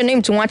should change your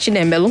name to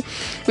Wachinemelu.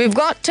 We've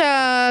got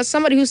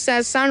somebody who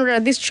says,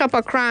 Sandra, this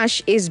chopper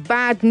crash is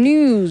bad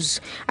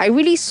news. I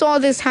really saw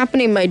this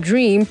happen in my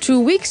dream 2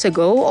 weeks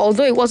ago,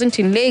 although it wasn't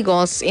in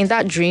Lagos. was in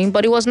that dream,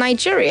 but it was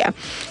Nigeria.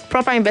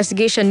 Proper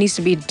investigation needs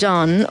to be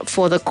done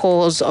for the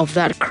cause of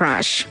that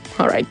crash.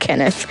 All right,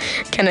 Kenneth.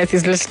 Kenneth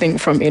is listening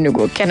from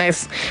Enugu.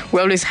 Kenneth,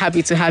 we're always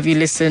happy to have you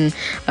listen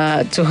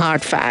to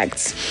Hard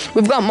Facts.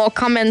 We've got more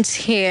comments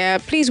here.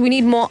 Please, we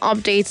need more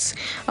updates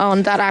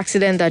on that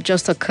accident that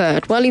just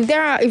occurred. Well, if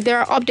there are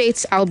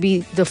updates, I'll be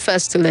the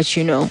first to let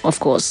you know, of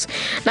course.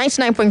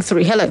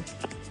 99.3, hello.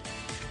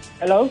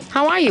 Hello.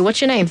 How are you?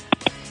 What's your name?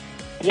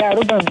 Yeah,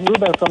 Ruben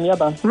from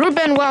Yaba.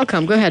 Ruben,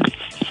 welcome. Go ahead.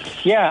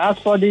 Yeah, as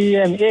for the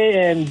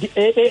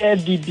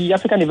AFDB,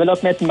 African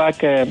Development Bank,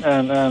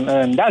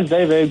 that's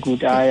very, very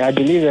good. I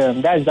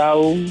believe that's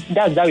how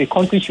a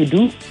country should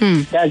do.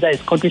 That's how a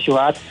country should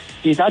act.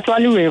 It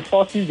actually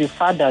reinforces the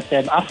fact that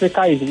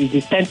Africa is the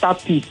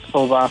centerpiece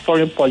of our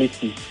foreign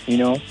policy. You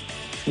know,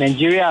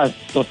 Nigeria has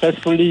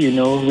successfully,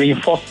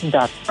 reinforced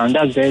that, and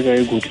that's very,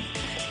 very good.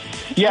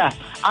 Yeah.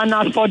 And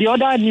as for the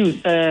other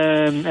news,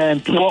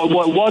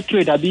 World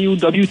Trade,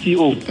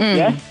 WTO,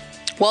 yeah?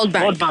 World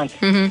Bank.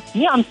 Mm-hmm.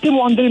 Yeah, I'm still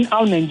wondering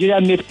how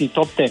Nigeria makes the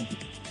top 10.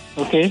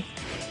 Okay?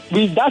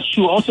 That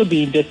should also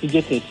be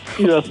investigated,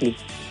 seriously.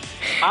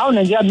 How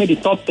Nigeria made the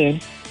top 10,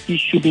 it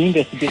should be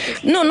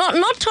investigated. No,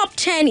 not top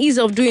 10 ease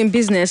of doing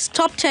business.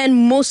 Top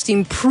 10 most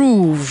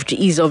improved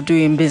ease of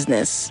doing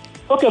business.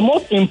 Okay,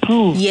 most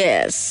improved?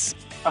 Yes.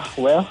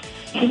 Well,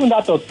 even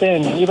that top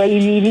 10,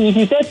 if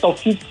you say top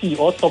 50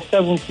 or top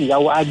 70, I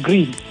will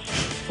agree.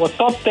 But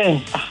top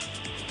 10,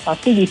 I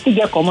think you still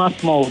get command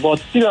small.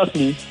 But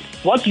seriously,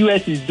 what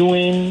US is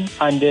doing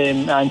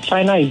and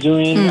China is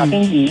doing, I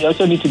think it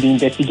also needs to be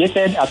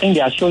investigated. I think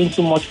they are showing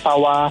too much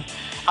power.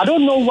 I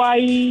don't know why,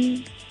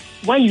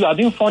 when you are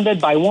being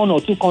funded by one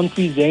or two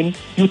countries, then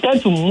you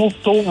tend to move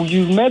to,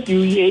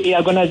 an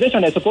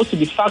organization that's supposed to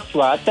be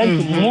factual,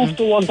 tend to move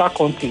towards that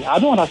country. I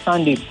don't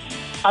understand it.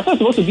 I thought it's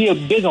supposed to be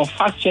based on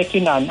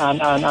fact-checking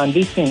and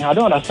this thing. I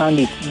don't understand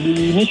it.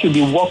 It should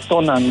be worked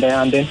on and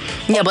then...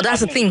 Yeah, but that's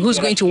the thing. Who's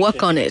going to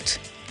work on it?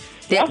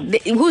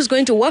 Who's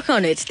going to work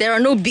on it? There are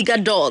no bigger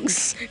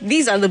dogs.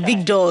 These are the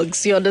big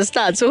dogs, you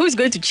understand? So who's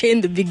going to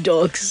chain the big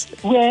dogs?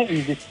 Where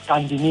is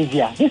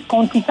Scandinavia? These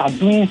countries are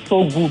doing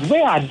so good.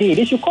 Where are they?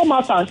 They should come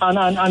out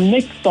and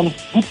make some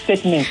good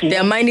statements.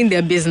 They're minding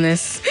their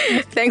business.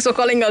 Thanks for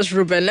calling us,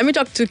 Ruben. Let me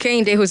talk to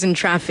Kende, who's in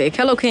traffic.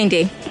 Hello,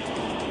 Kende.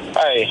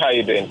 Hi, how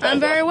you doing?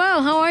 I'm very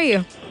well. How are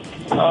you?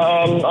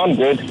 I'm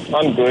good.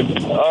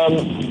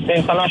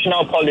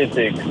 International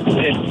politics,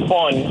 it's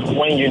fun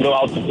when you know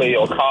how to play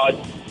your cards.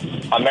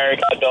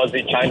 America does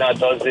it, China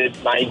does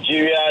it,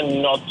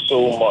 Nigeria not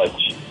so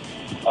much.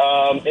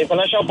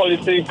 International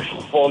politics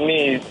for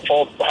me,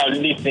 or at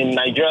least in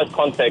Nigeria's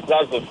context,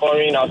 that's the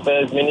Foreign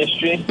Affairs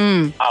Ministry.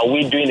 Are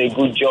we doing a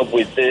good job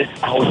with this?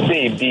 I would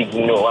say a big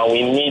no, and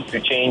we need to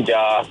change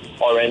our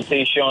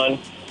orientation.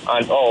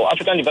 And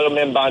African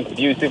Development Bank,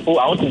 beautiful.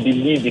 I want to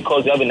believe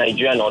because we have a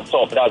Nigerian on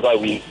top, that's why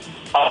we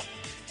have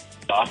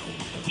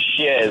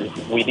shares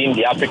within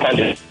the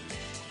African.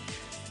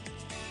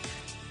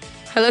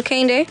 Hello,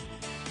 Kende?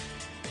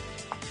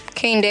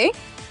 Kende?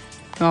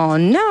 Oh,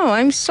 no,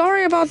 I'm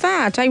sorry about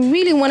that. I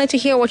really wanted to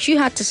hear what you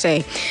had to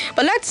say.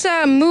 But let's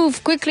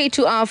move quickly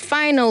to our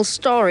final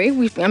story.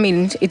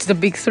 It's the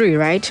big three,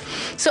 right?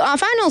 So our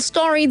final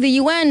story, the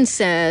UN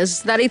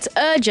says that it's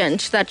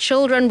urgent that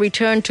children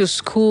return to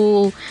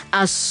school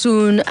as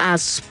soon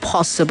as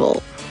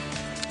possible.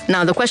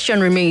 Now, the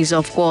question remains,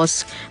 of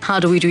course,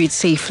 how do we do it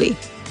safely?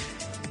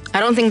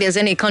 I don't think there's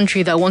any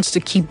country that wants to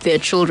keep their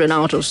children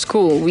out of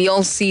school. We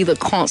all see the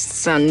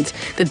costs and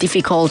the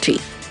difficulty.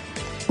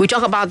 We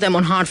talk about them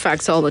on Hard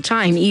Facts all the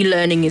time.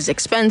 E-learning is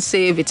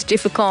expensive, it's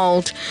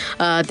difficult.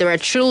 There are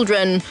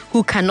children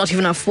who cannot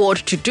even afford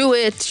to do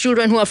it,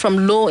 children who are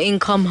from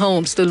low-income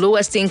homes, the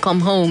lowest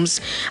income homes,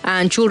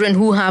 and children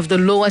who have the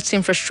lowest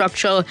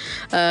infrastructure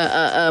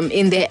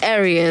in their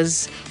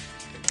areas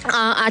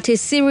are at a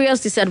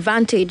serious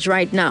disadvantage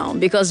right now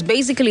because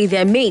basically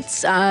their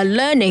mates are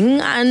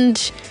learning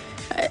and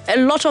a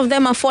lot of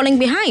them are falling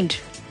behind.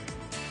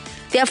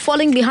 They are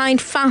falling behind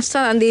faster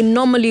than they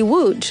normally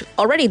would.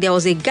 Already there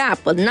was a gap,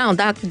 but now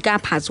that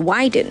gap has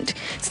widened.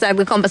 It's like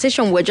the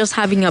conversation we're just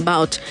having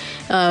about,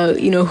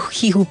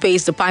 he who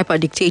pays the piper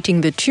dictating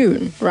the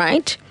tune,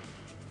 right?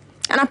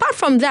 And apart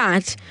from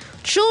that,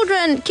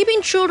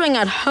 keeping children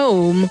at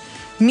home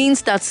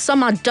means that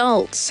some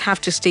adults have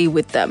to stay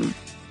with them.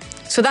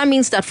 So that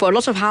means that for a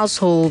lot of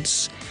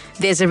households,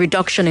 there's a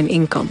reduction in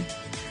income.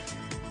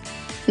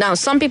 Now,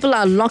 some people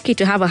are lucky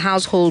to have a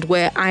household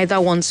where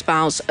either one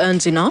spouse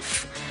earns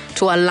enough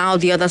to allow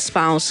the other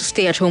spouse to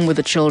stay at home with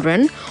the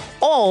children,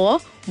 or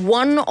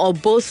one or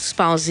both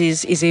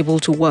spouses is able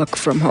to work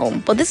from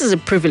home. But this is a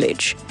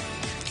privilege.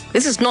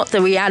 This is not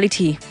the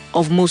reality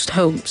of most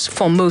homes,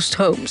 for most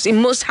homes.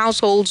 In most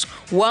households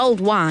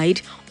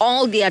worldwide,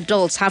 all the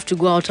adults have to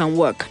go out and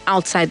work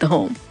outside the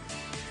home.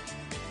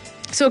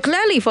 So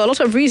clearly, for a lot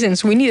of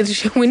reasons, we need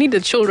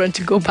the children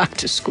to go back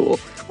to school.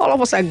 All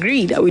of us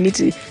agree that we need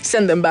to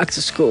send them back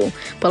to school.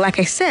 But like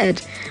I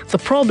said, the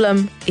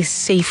problem is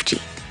safety.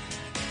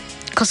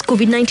 Because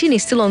COVID-19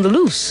 is still on the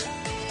loose.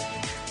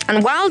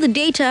 And while the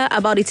data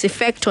about its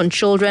effect on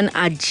children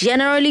are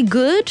generally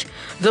good,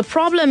 the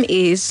problem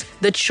is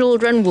the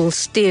children will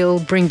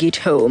still bring it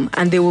home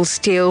and they will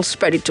still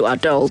spread it to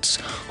adults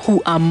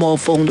who are more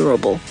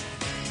vulnerable.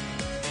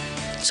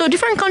 So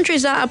different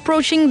countries are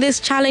approaching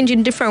this challenge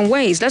in different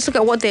ways. Let's look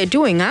at what they're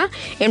doing.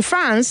 In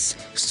France,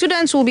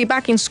 students will be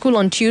back in school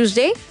on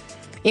Tuesday.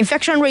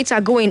 Infection rates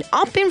are going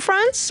up in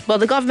France,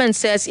 but the government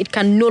says it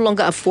can no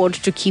longer afford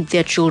to keep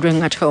their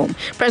children at home.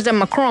 President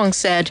Macron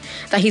said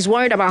that he's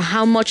worried about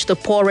how much the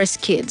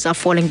poorest kids are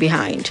falling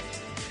behind.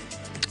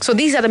 So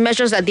these are the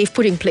measures that they've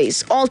put in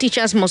place. All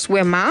teachers must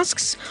wear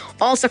masks.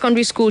 All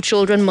secondary school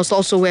children must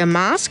also wear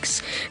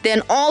masks.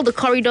 Then all the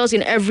corridors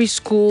in every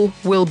school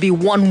will be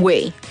one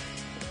way,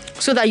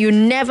 so that you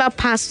never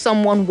pass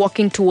someone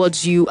walking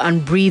towards you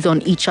and breathe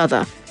on each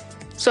other.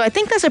 So I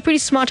think that's a pretty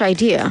smart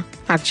idea,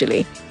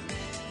 actually.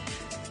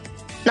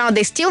 Now,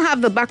 they still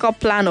have the backup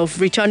plan of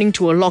returning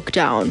to a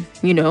lockdown.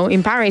 You know,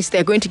 in Paris,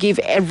 they're going to give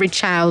every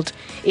child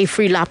a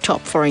free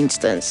laptop, for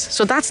instance.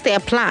 So that's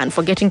their plan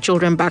for getting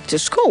children back to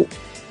school.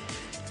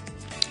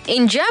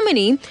 In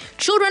Germany,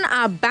 children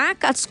are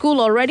back at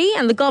school already,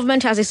 and the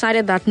government has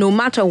decided that no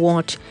matter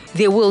what,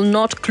 they will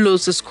not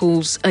close the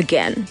schools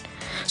again.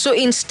 So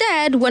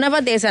instead, whenever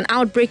there's an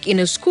outbreak in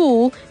a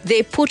school,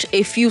 they put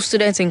a few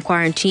students in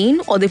quarantine,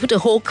 or they put a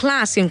whole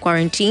class in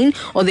quarantine,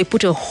 or they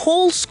put a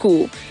whole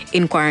school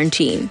in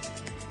quarantine.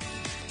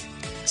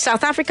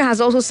 South Africa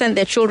has also sent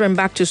their children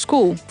back to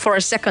school for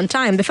a second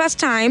time. The first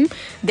time,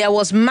 there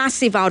were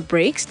massive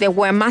outbreaks,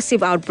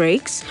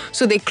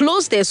 so they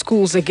closed their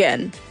schools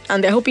again.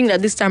 And they're hoping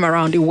that this time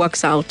around it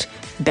works out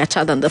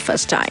better than the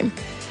first time.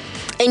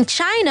 In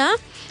China,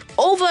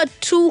 over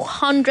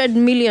 200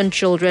 million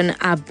children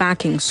are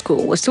back in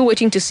school. We're still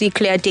waiting to see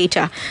clear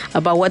data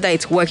about whether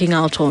it's working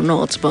out or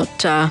not,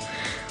 but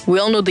we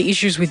all know the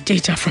issues with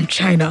data from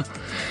China.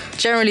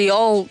 Generally,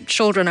 all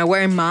children are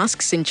wearing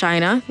masks in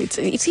China. It's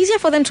easier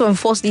for them to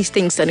enforce these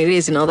things than it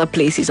is in other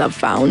places, I've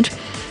found.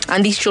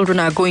 And these children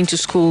are going to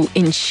school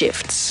in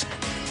shifts.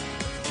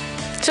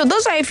 So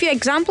those are a few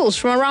examples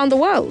from around the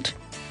world.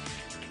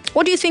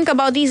 What do you think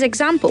about these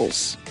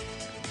examples?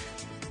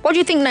 What do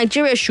you think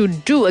Nigeria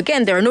should do?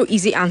 Again, there are no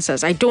easy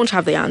answers. I don't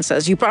have the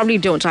answers. You probably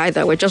don't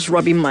either. We're just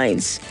rubbing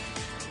minds.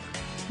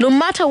 No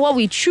matter what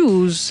we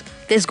choose,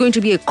 there's going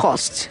to be a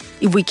cost.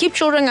 If we keep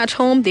children at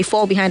home, they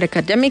fall behind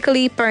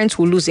academically, parents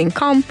will lose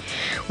income.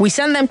 We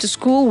send them to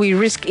school, we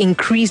risk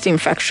increased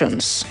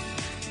infections.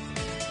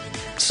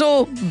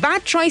 So,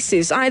 bad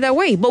choices either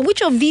way. But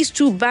which of these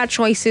two bad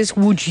choices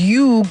would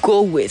you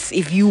go with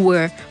if you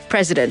were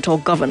president or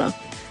governor?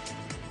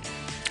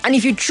 And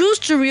if you choose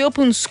to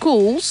reopen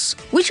schools,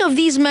 which of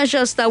these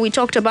measures that we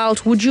talked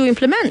about would you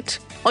implement?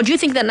 Or do you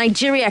think that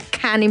Nigeria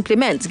can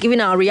implement, given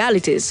our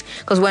realities?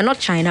 Because we're not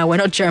China, we're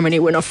not Germany,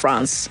 we're not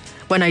France,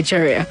 we're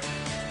Nigeria.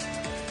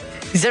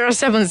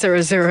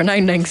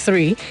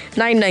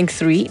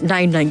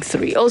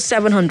 0700-993-993-993 or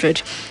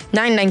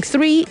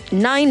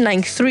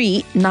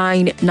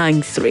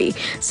 700-993-993-993.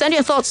 Send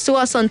your thoughts to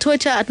us on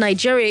Twitter at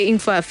Nigeria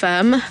Info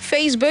FM.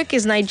 Facebook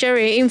is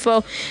Nigeria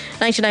Info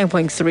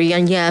 99.3.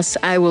 And yes,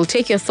 I will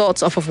take your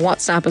thoughts off of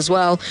WhatsApp as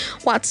well.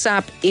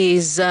 WhatsApp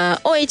is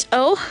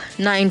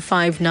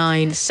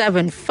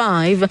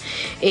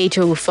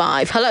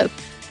 080-959-75805. Hello.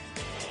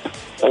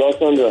 Hello,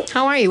 Sandra.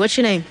 How are you? What's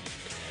your name?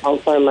 I'm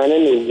fine. My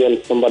name is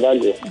James from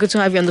Badagry. Good to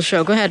have you on the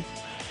show. Go ahead.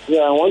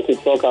 Yeah, I want to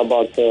talk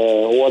about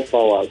world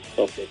power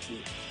topic.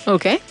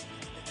 Okay.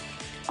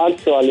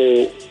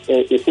 Actually,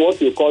 it's what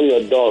you call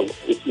your dog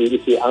if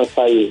you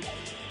answer you.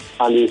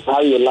 And it's how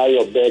you lie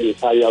your bed,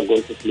 is how you are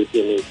going to sleep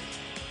in it.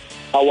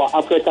 Our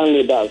African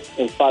leaders,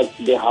 in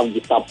fact, they have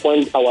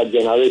disappointed our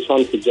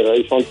generation to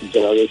generation to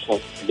generation.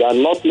 They are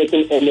not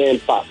making any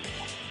impact.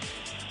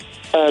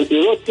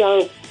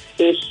 Europeans,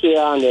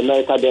 Asia, and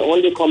America, they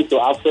only come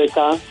to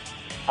Africa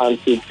and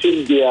to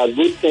pick their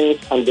good things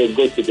and they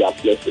go to their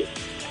places.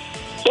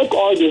 Take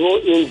all the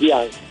whole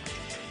Indians,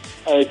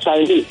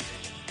 Chinese,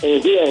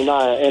 here in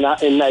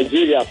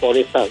Nigeria, for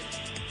instance.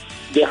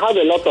 They have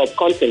a lot of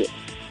continents,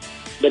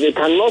 but they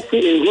cannot see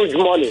a huge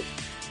money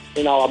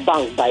in our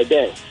bank by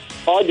then.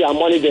 All their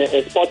money, they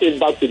export it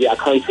back to their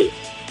country.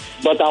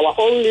 But our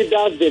own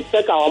leaders, they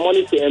take our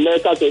money to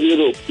America, to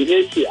Europe, to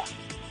Asia.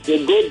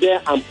 They go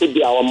there and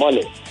put our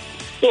money.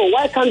 So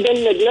why can't they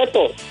neglect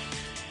us?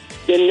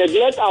 They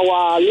neglect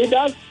our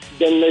leaders,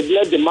 they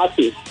neglect the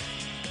masses.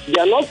 They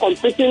are not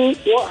competing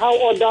how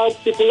other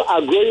people are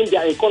growing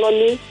their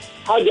economy,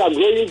 how they are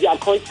growing their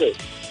country.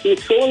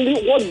 It's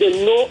only what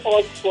they know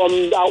us from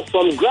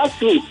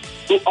grassroots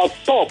to up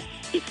top.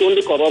 It's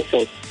only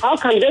corruption. How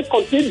can they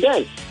compete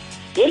then?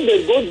 When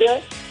they go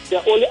there, they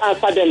only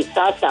answer them,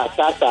 sasa.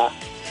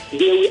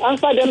 They will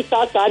answer them,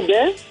 sasa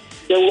there.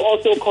 They will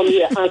also come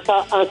here,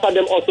 answer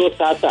them also,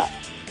 sasa.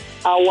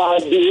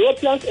 The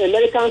Europeans,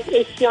 Americans,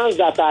 Asians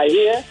that are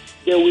here,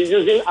 they will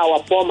using our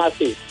poor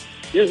masses,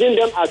 using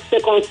them as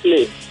second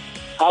slaves.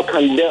 How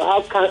can they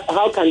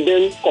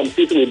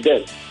compete with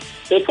them?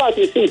 In fact,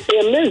 you see, it's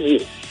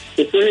amazing.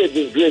 It's really a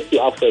disgrace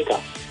to Africa.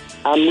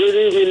 I'm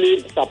really,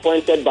 really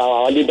disappointed by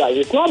our leaders.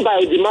 It's not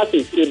by the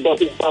masses,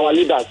 but it's by our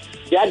leaders.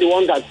 They are the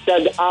ones that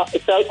sell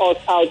us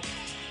out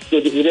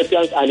to the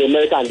Europeans and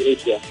America and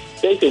Asia.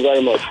 Thank you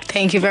very much.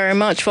 Thank you very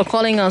much for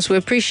calling us. We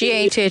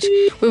appreciate it.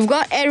 We've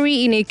got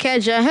Eri in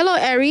Ikeja. Hello,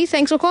 Eri.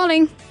 Thanks for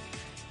calling.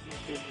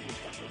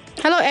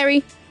 Hello,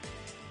 Eri.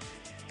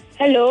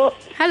 Hello.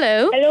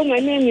 Hello. Hello, my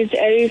name is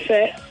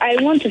Erife. I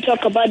want to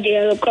talk about the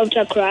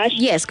helicopter crash.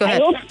 Yes, go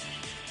ahead.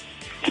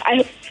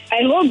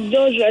 I hope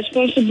those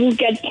responsible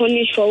get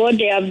punished for what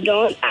they have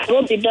done. I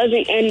hope it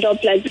doesn't end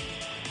up like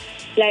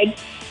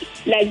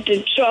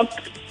the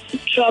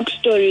truck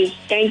stories.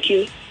 Thank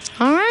you.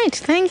 All right,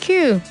 thank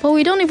you. But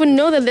we don't even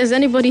know that there's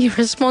anybody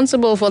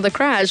responsible for the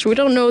crash. We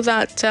don't know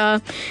that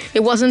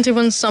it wasn't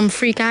even some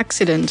freak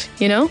accident,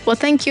 you know? Well,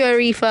 thank you,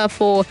 Arifa,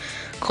 for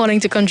calling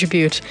to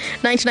contribute.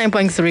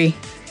 99.3.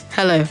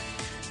 Hello.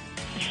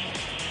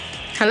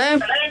 Hello.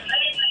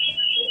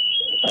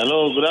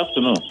 Hello, good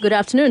afternoon. Good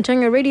afternoon.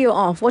 Turn your radio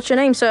off. What's your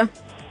name, sir?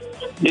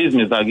 This is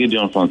Mr.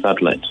 Gideon from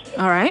Satellite.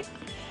 All right.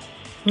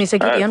 Mr.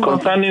 Gideon,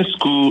 concerning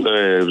school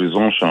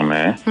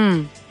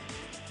resumption,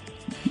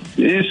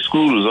 this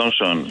school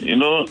resumption, you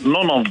know,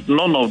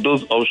 none of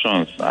those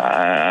options.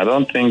 I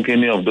don't think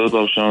any of those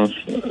options,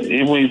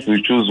 even if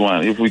we choose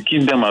one, if we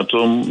keep them at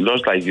home,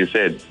 just like you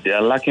said, they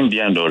are lacking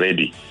behind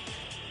already.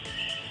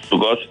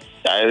 Because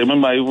I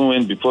remember even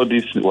when before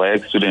this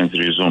WAEC students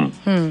resumed,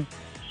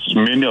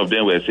 many of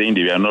them were saying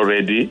they were not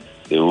ready,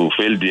 they will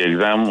fail the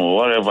exam or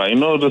whatever, you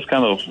know, those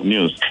kind of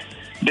news.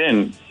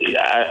 Then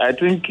I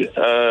think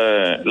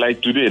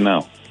like today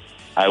now,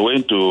 I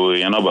went to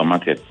Yanoba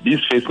Market.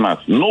 These face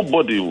masks,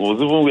 nobody was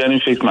even wearing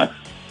face masks.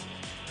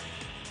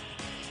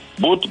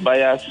 Both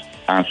buyers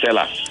and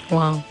sellers.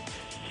 Wow.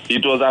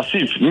 It was as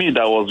if me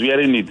that was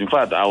wearing it. In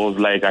fact, I was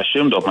like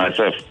ashamed of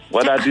myself.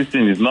 Whether this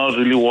thing is not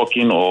really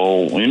working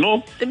or, you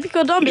know.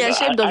 Because don't be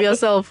ashamed of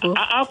yourself.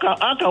 How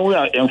can we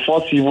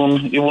enforce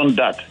even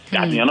that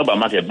at Yanoba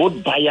Market?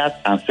 Both buyers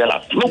and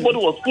sellers. Nobody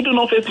was putting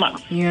on face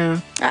masks. Yeah.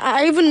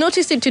 I even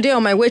noticed it today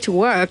on my way to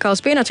work. I was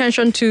paying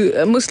attention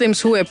to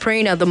Muslims who were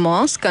praying at the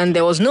mosque, and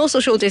there was no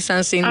social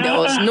distancing. There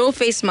was no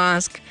face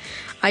mask.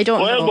 I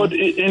don't know. Well, but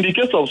in the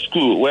case of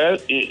school,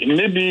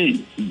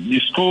 maybe the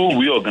school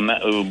will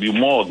be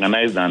more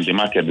organized than the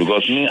market,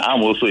 because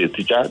I'm also a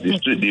teacher.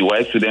 The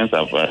white students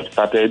have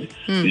started.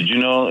 The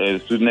junior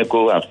student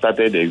ECO have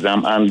started the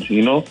exam, and,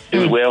 you know,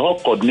 they were all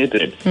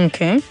coordinated.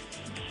 Okay.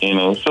 You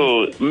know,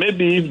 so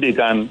maybe if they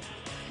can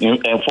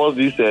enforce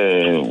this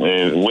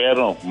wear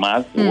of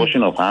mask,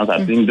 washing of hands,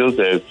 I think those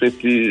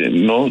safety,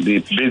 you know, the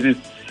basis,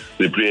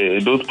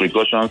 those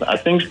precautions, I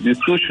think the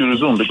school should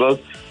resume, because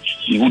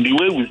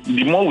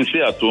the more we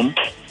stay at home,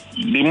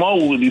 the more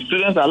the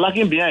students are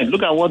lagging behind.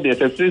 Look at what the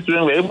SS3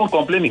 students were even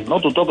complaining,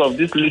 not to talk of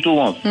these little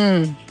ones.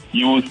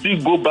 You will still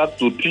go back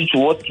to teach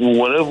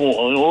whatever,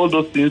 all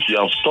those things you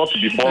have taught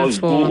before,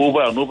 go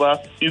over and over,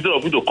 instead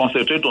of you to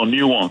concentrate on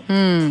new ones.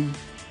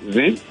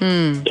 See?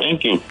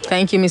 Thank you.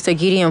 Thank you, Mr.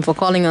 Gideon, for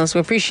calling us.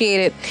 We appreciate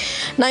it.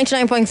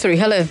 99.3.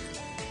 Hello.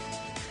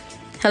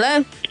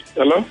 Hello.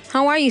 Hello.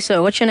 How are you,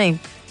 sir? What's your name?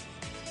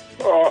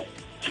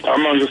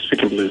 I'm on the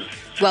speaking, please.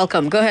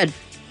 Welcome. Go ahead.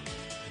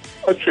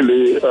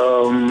 Actually,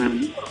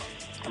 I'm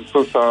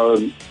so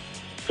sad,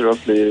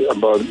 seriously,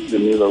 about the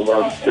news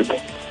about the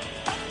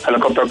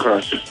helicopter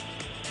crash.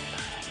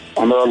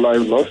 Another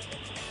life lost.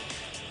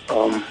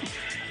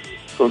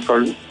 So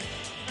sorry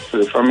to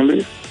the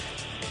family.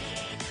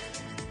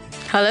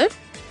 Hello?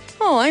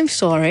 Oh, I'm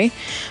sorry.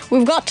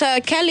 We've got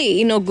Kelly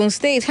in Ogun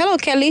State. Hello,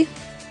 Kelly.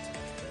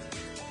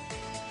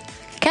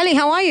 Kelly,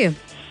 how are you?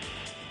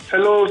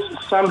 Hello,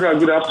 Sandra.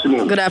 Good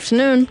afternoon. Good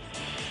afternoon.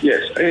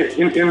 Yes.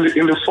 In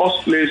the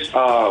first place,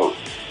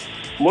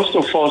 most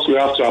of us will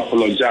have to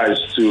apologize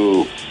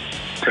to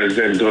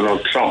President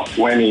Donald Trump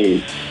when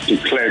he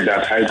declared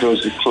that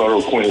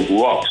hydroxychloroquine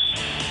works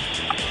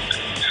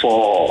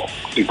for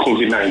the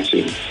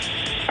COVID-19.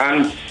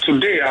 And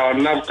today, our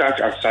NAFDAC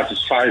has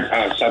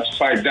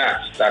certified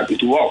that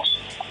it works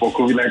for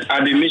COVID-19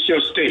 at the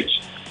initial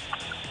stage.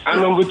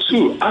 And number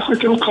two,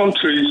 African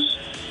countries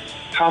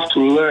have to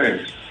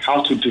learn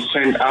how to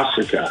defend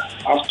Africa,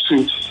 have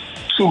to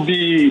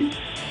be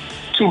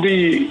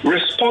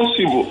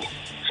responsible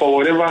for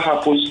whatever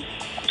happens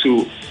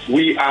to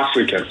we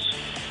Africans.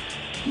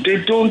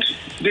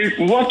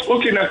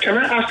 Okay, now can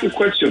I ask a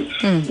question?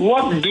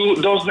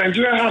 Does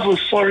Nigeria have a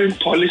foreign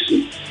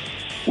policy?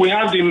 We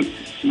have the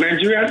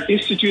Nigerian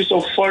Institute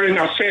of Foreign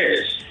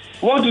Affairs.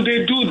 What do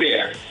they do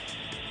there?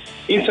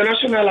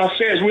 International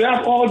affairs. We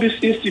have all these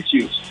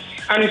institutes.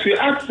 And if you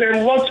ask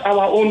them what's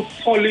our own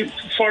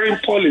foreign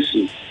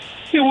policy,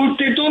 they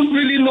don't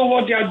really know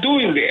what they are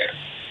doing there.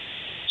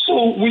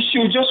 So we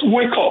should just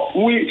wake up.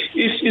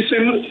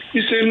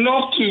 It's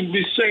enough to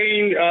be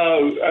saying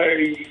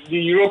the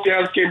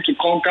Europeans came to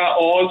conquer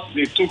us,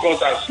 they took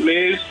us as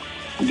slaves,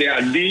 they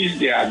are this,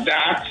 they are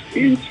that.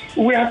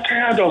 We are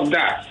tired of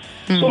that.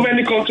 So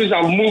many countries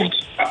have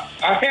moved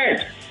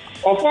ahead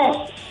of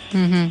us.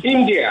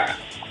 India,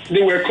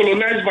 they were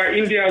colonized by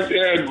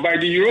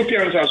the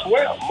Europeans as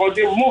well, but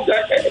they moved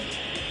ahead.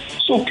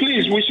 So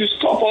please, we should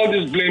stop all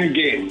this blame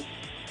game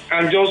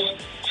and just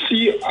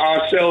see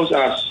ourselves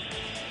as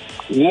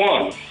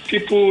one,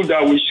 people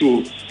that we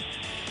should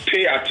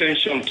pay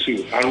attention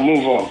to and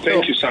move on.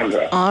 Thank you,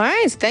 Sandra. All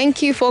right.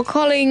 Thank you for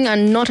calling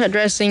and not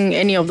addressing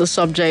any of the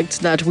subjects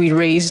that we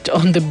raised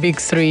on the Big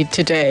Three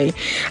today.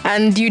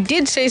 And you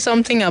did say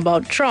something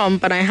about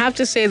Trump, and I have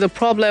to say the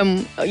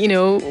problem,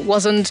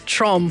 wasn't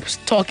Trump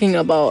talking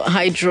about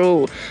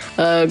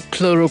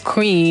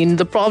hydrochloroquine.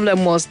 The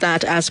problem was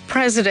that as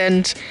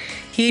president,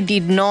 he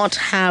did not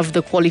have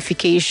the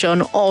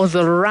qualification or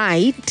the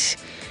right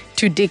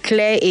to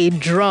declare a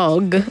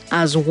drug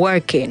as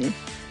working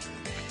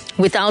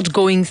without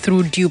going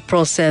through due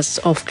process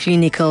of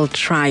clinical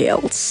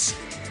trials.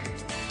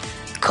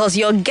 Because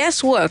your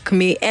guesswork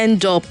may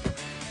end up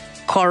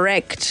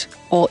correct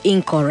or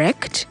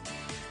incorrect.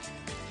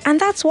 And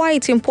that's why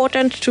it's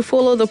important to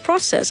follow the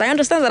process. I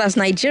understand that as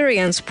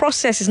Nigerians,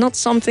 process is not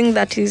something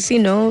that is,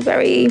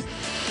 very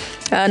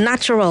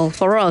natural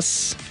for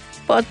us.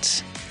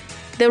 But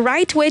the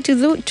right way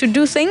to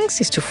do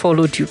things is to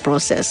follow due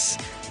process.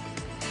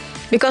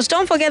 Because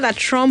don't forget that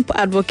Trump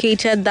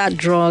advocated that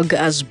drug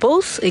as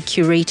both a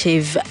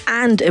curative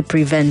and a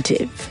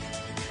preventive.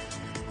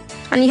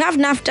 And you have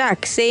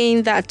NAFDAC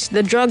saying that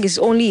the drug is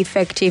only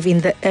effective in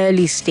the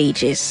early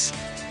stages.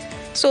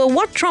 So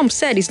what Trump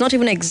said is not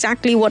even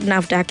exactly what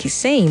NAFDAC is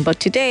saying. But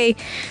today,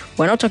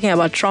 we're not talking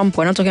about Trump,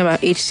 we're not talking about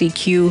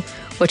HCQ,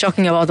 we're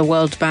talking about the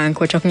World Bank,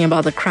 we're talking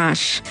about the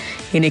crash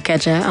in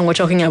Ikeja, and we're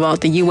talking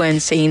about the UN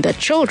saying that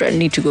children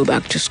need to go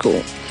back to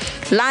school.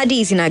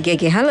 Ladi is in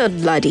Agege. Hello,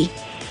 Ladi.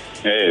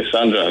 Hey,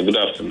 Sandra, good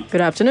afternoon.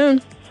 Good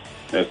afternoon.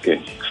 Okay.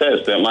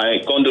 First,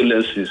 my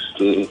condolences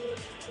to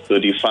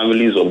the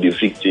families of the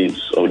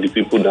victims, of the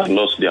people that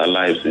lost their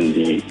lives in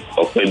the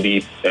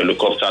Okpedi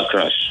helicopter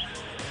crash.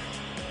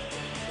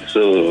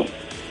 So,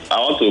 I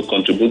want to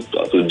contribute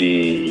to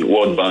the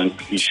World Bank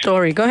issue.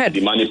 Story, go ahead.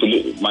 The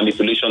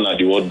manipulation at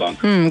the World Bank.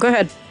 Go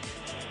ahead.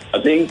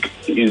 I think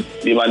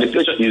the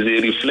manipulation is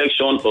a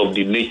reflection of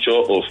the nature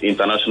of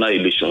international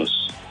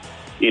relations.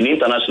 In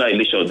international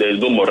relations, there is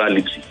no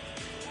morality.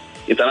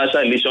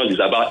 International relations is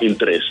about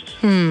interest.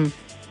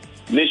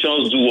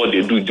 Nations do what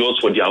they do just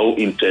for their own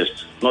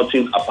interest,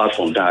 nothing apart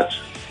from that.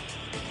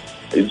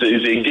 It's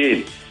a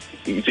game.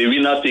 It's a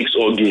winner takes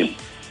all game.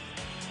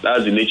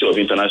 That's the nature of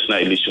international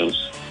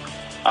relations.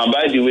 And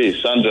by the way,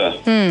 Sandra,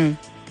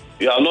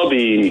 you have not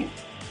been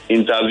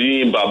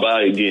interviewing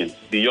Baba again,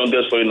 the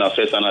youngest foreign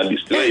affairs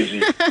analyst. Where is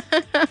he?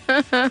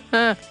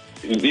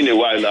 It's been a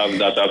while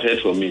that I've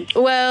heard from him.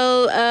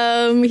 Well,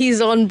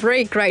 he's on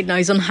break right now.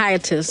 He's on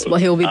hiatus,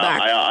 but he'll be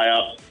back.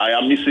 I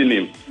am missing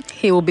him.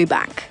 He will be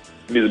back.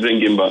 Please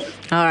bring him back.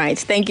 All right.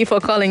 Thank you for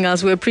calling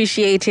us. We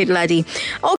appreciate it, Ladi.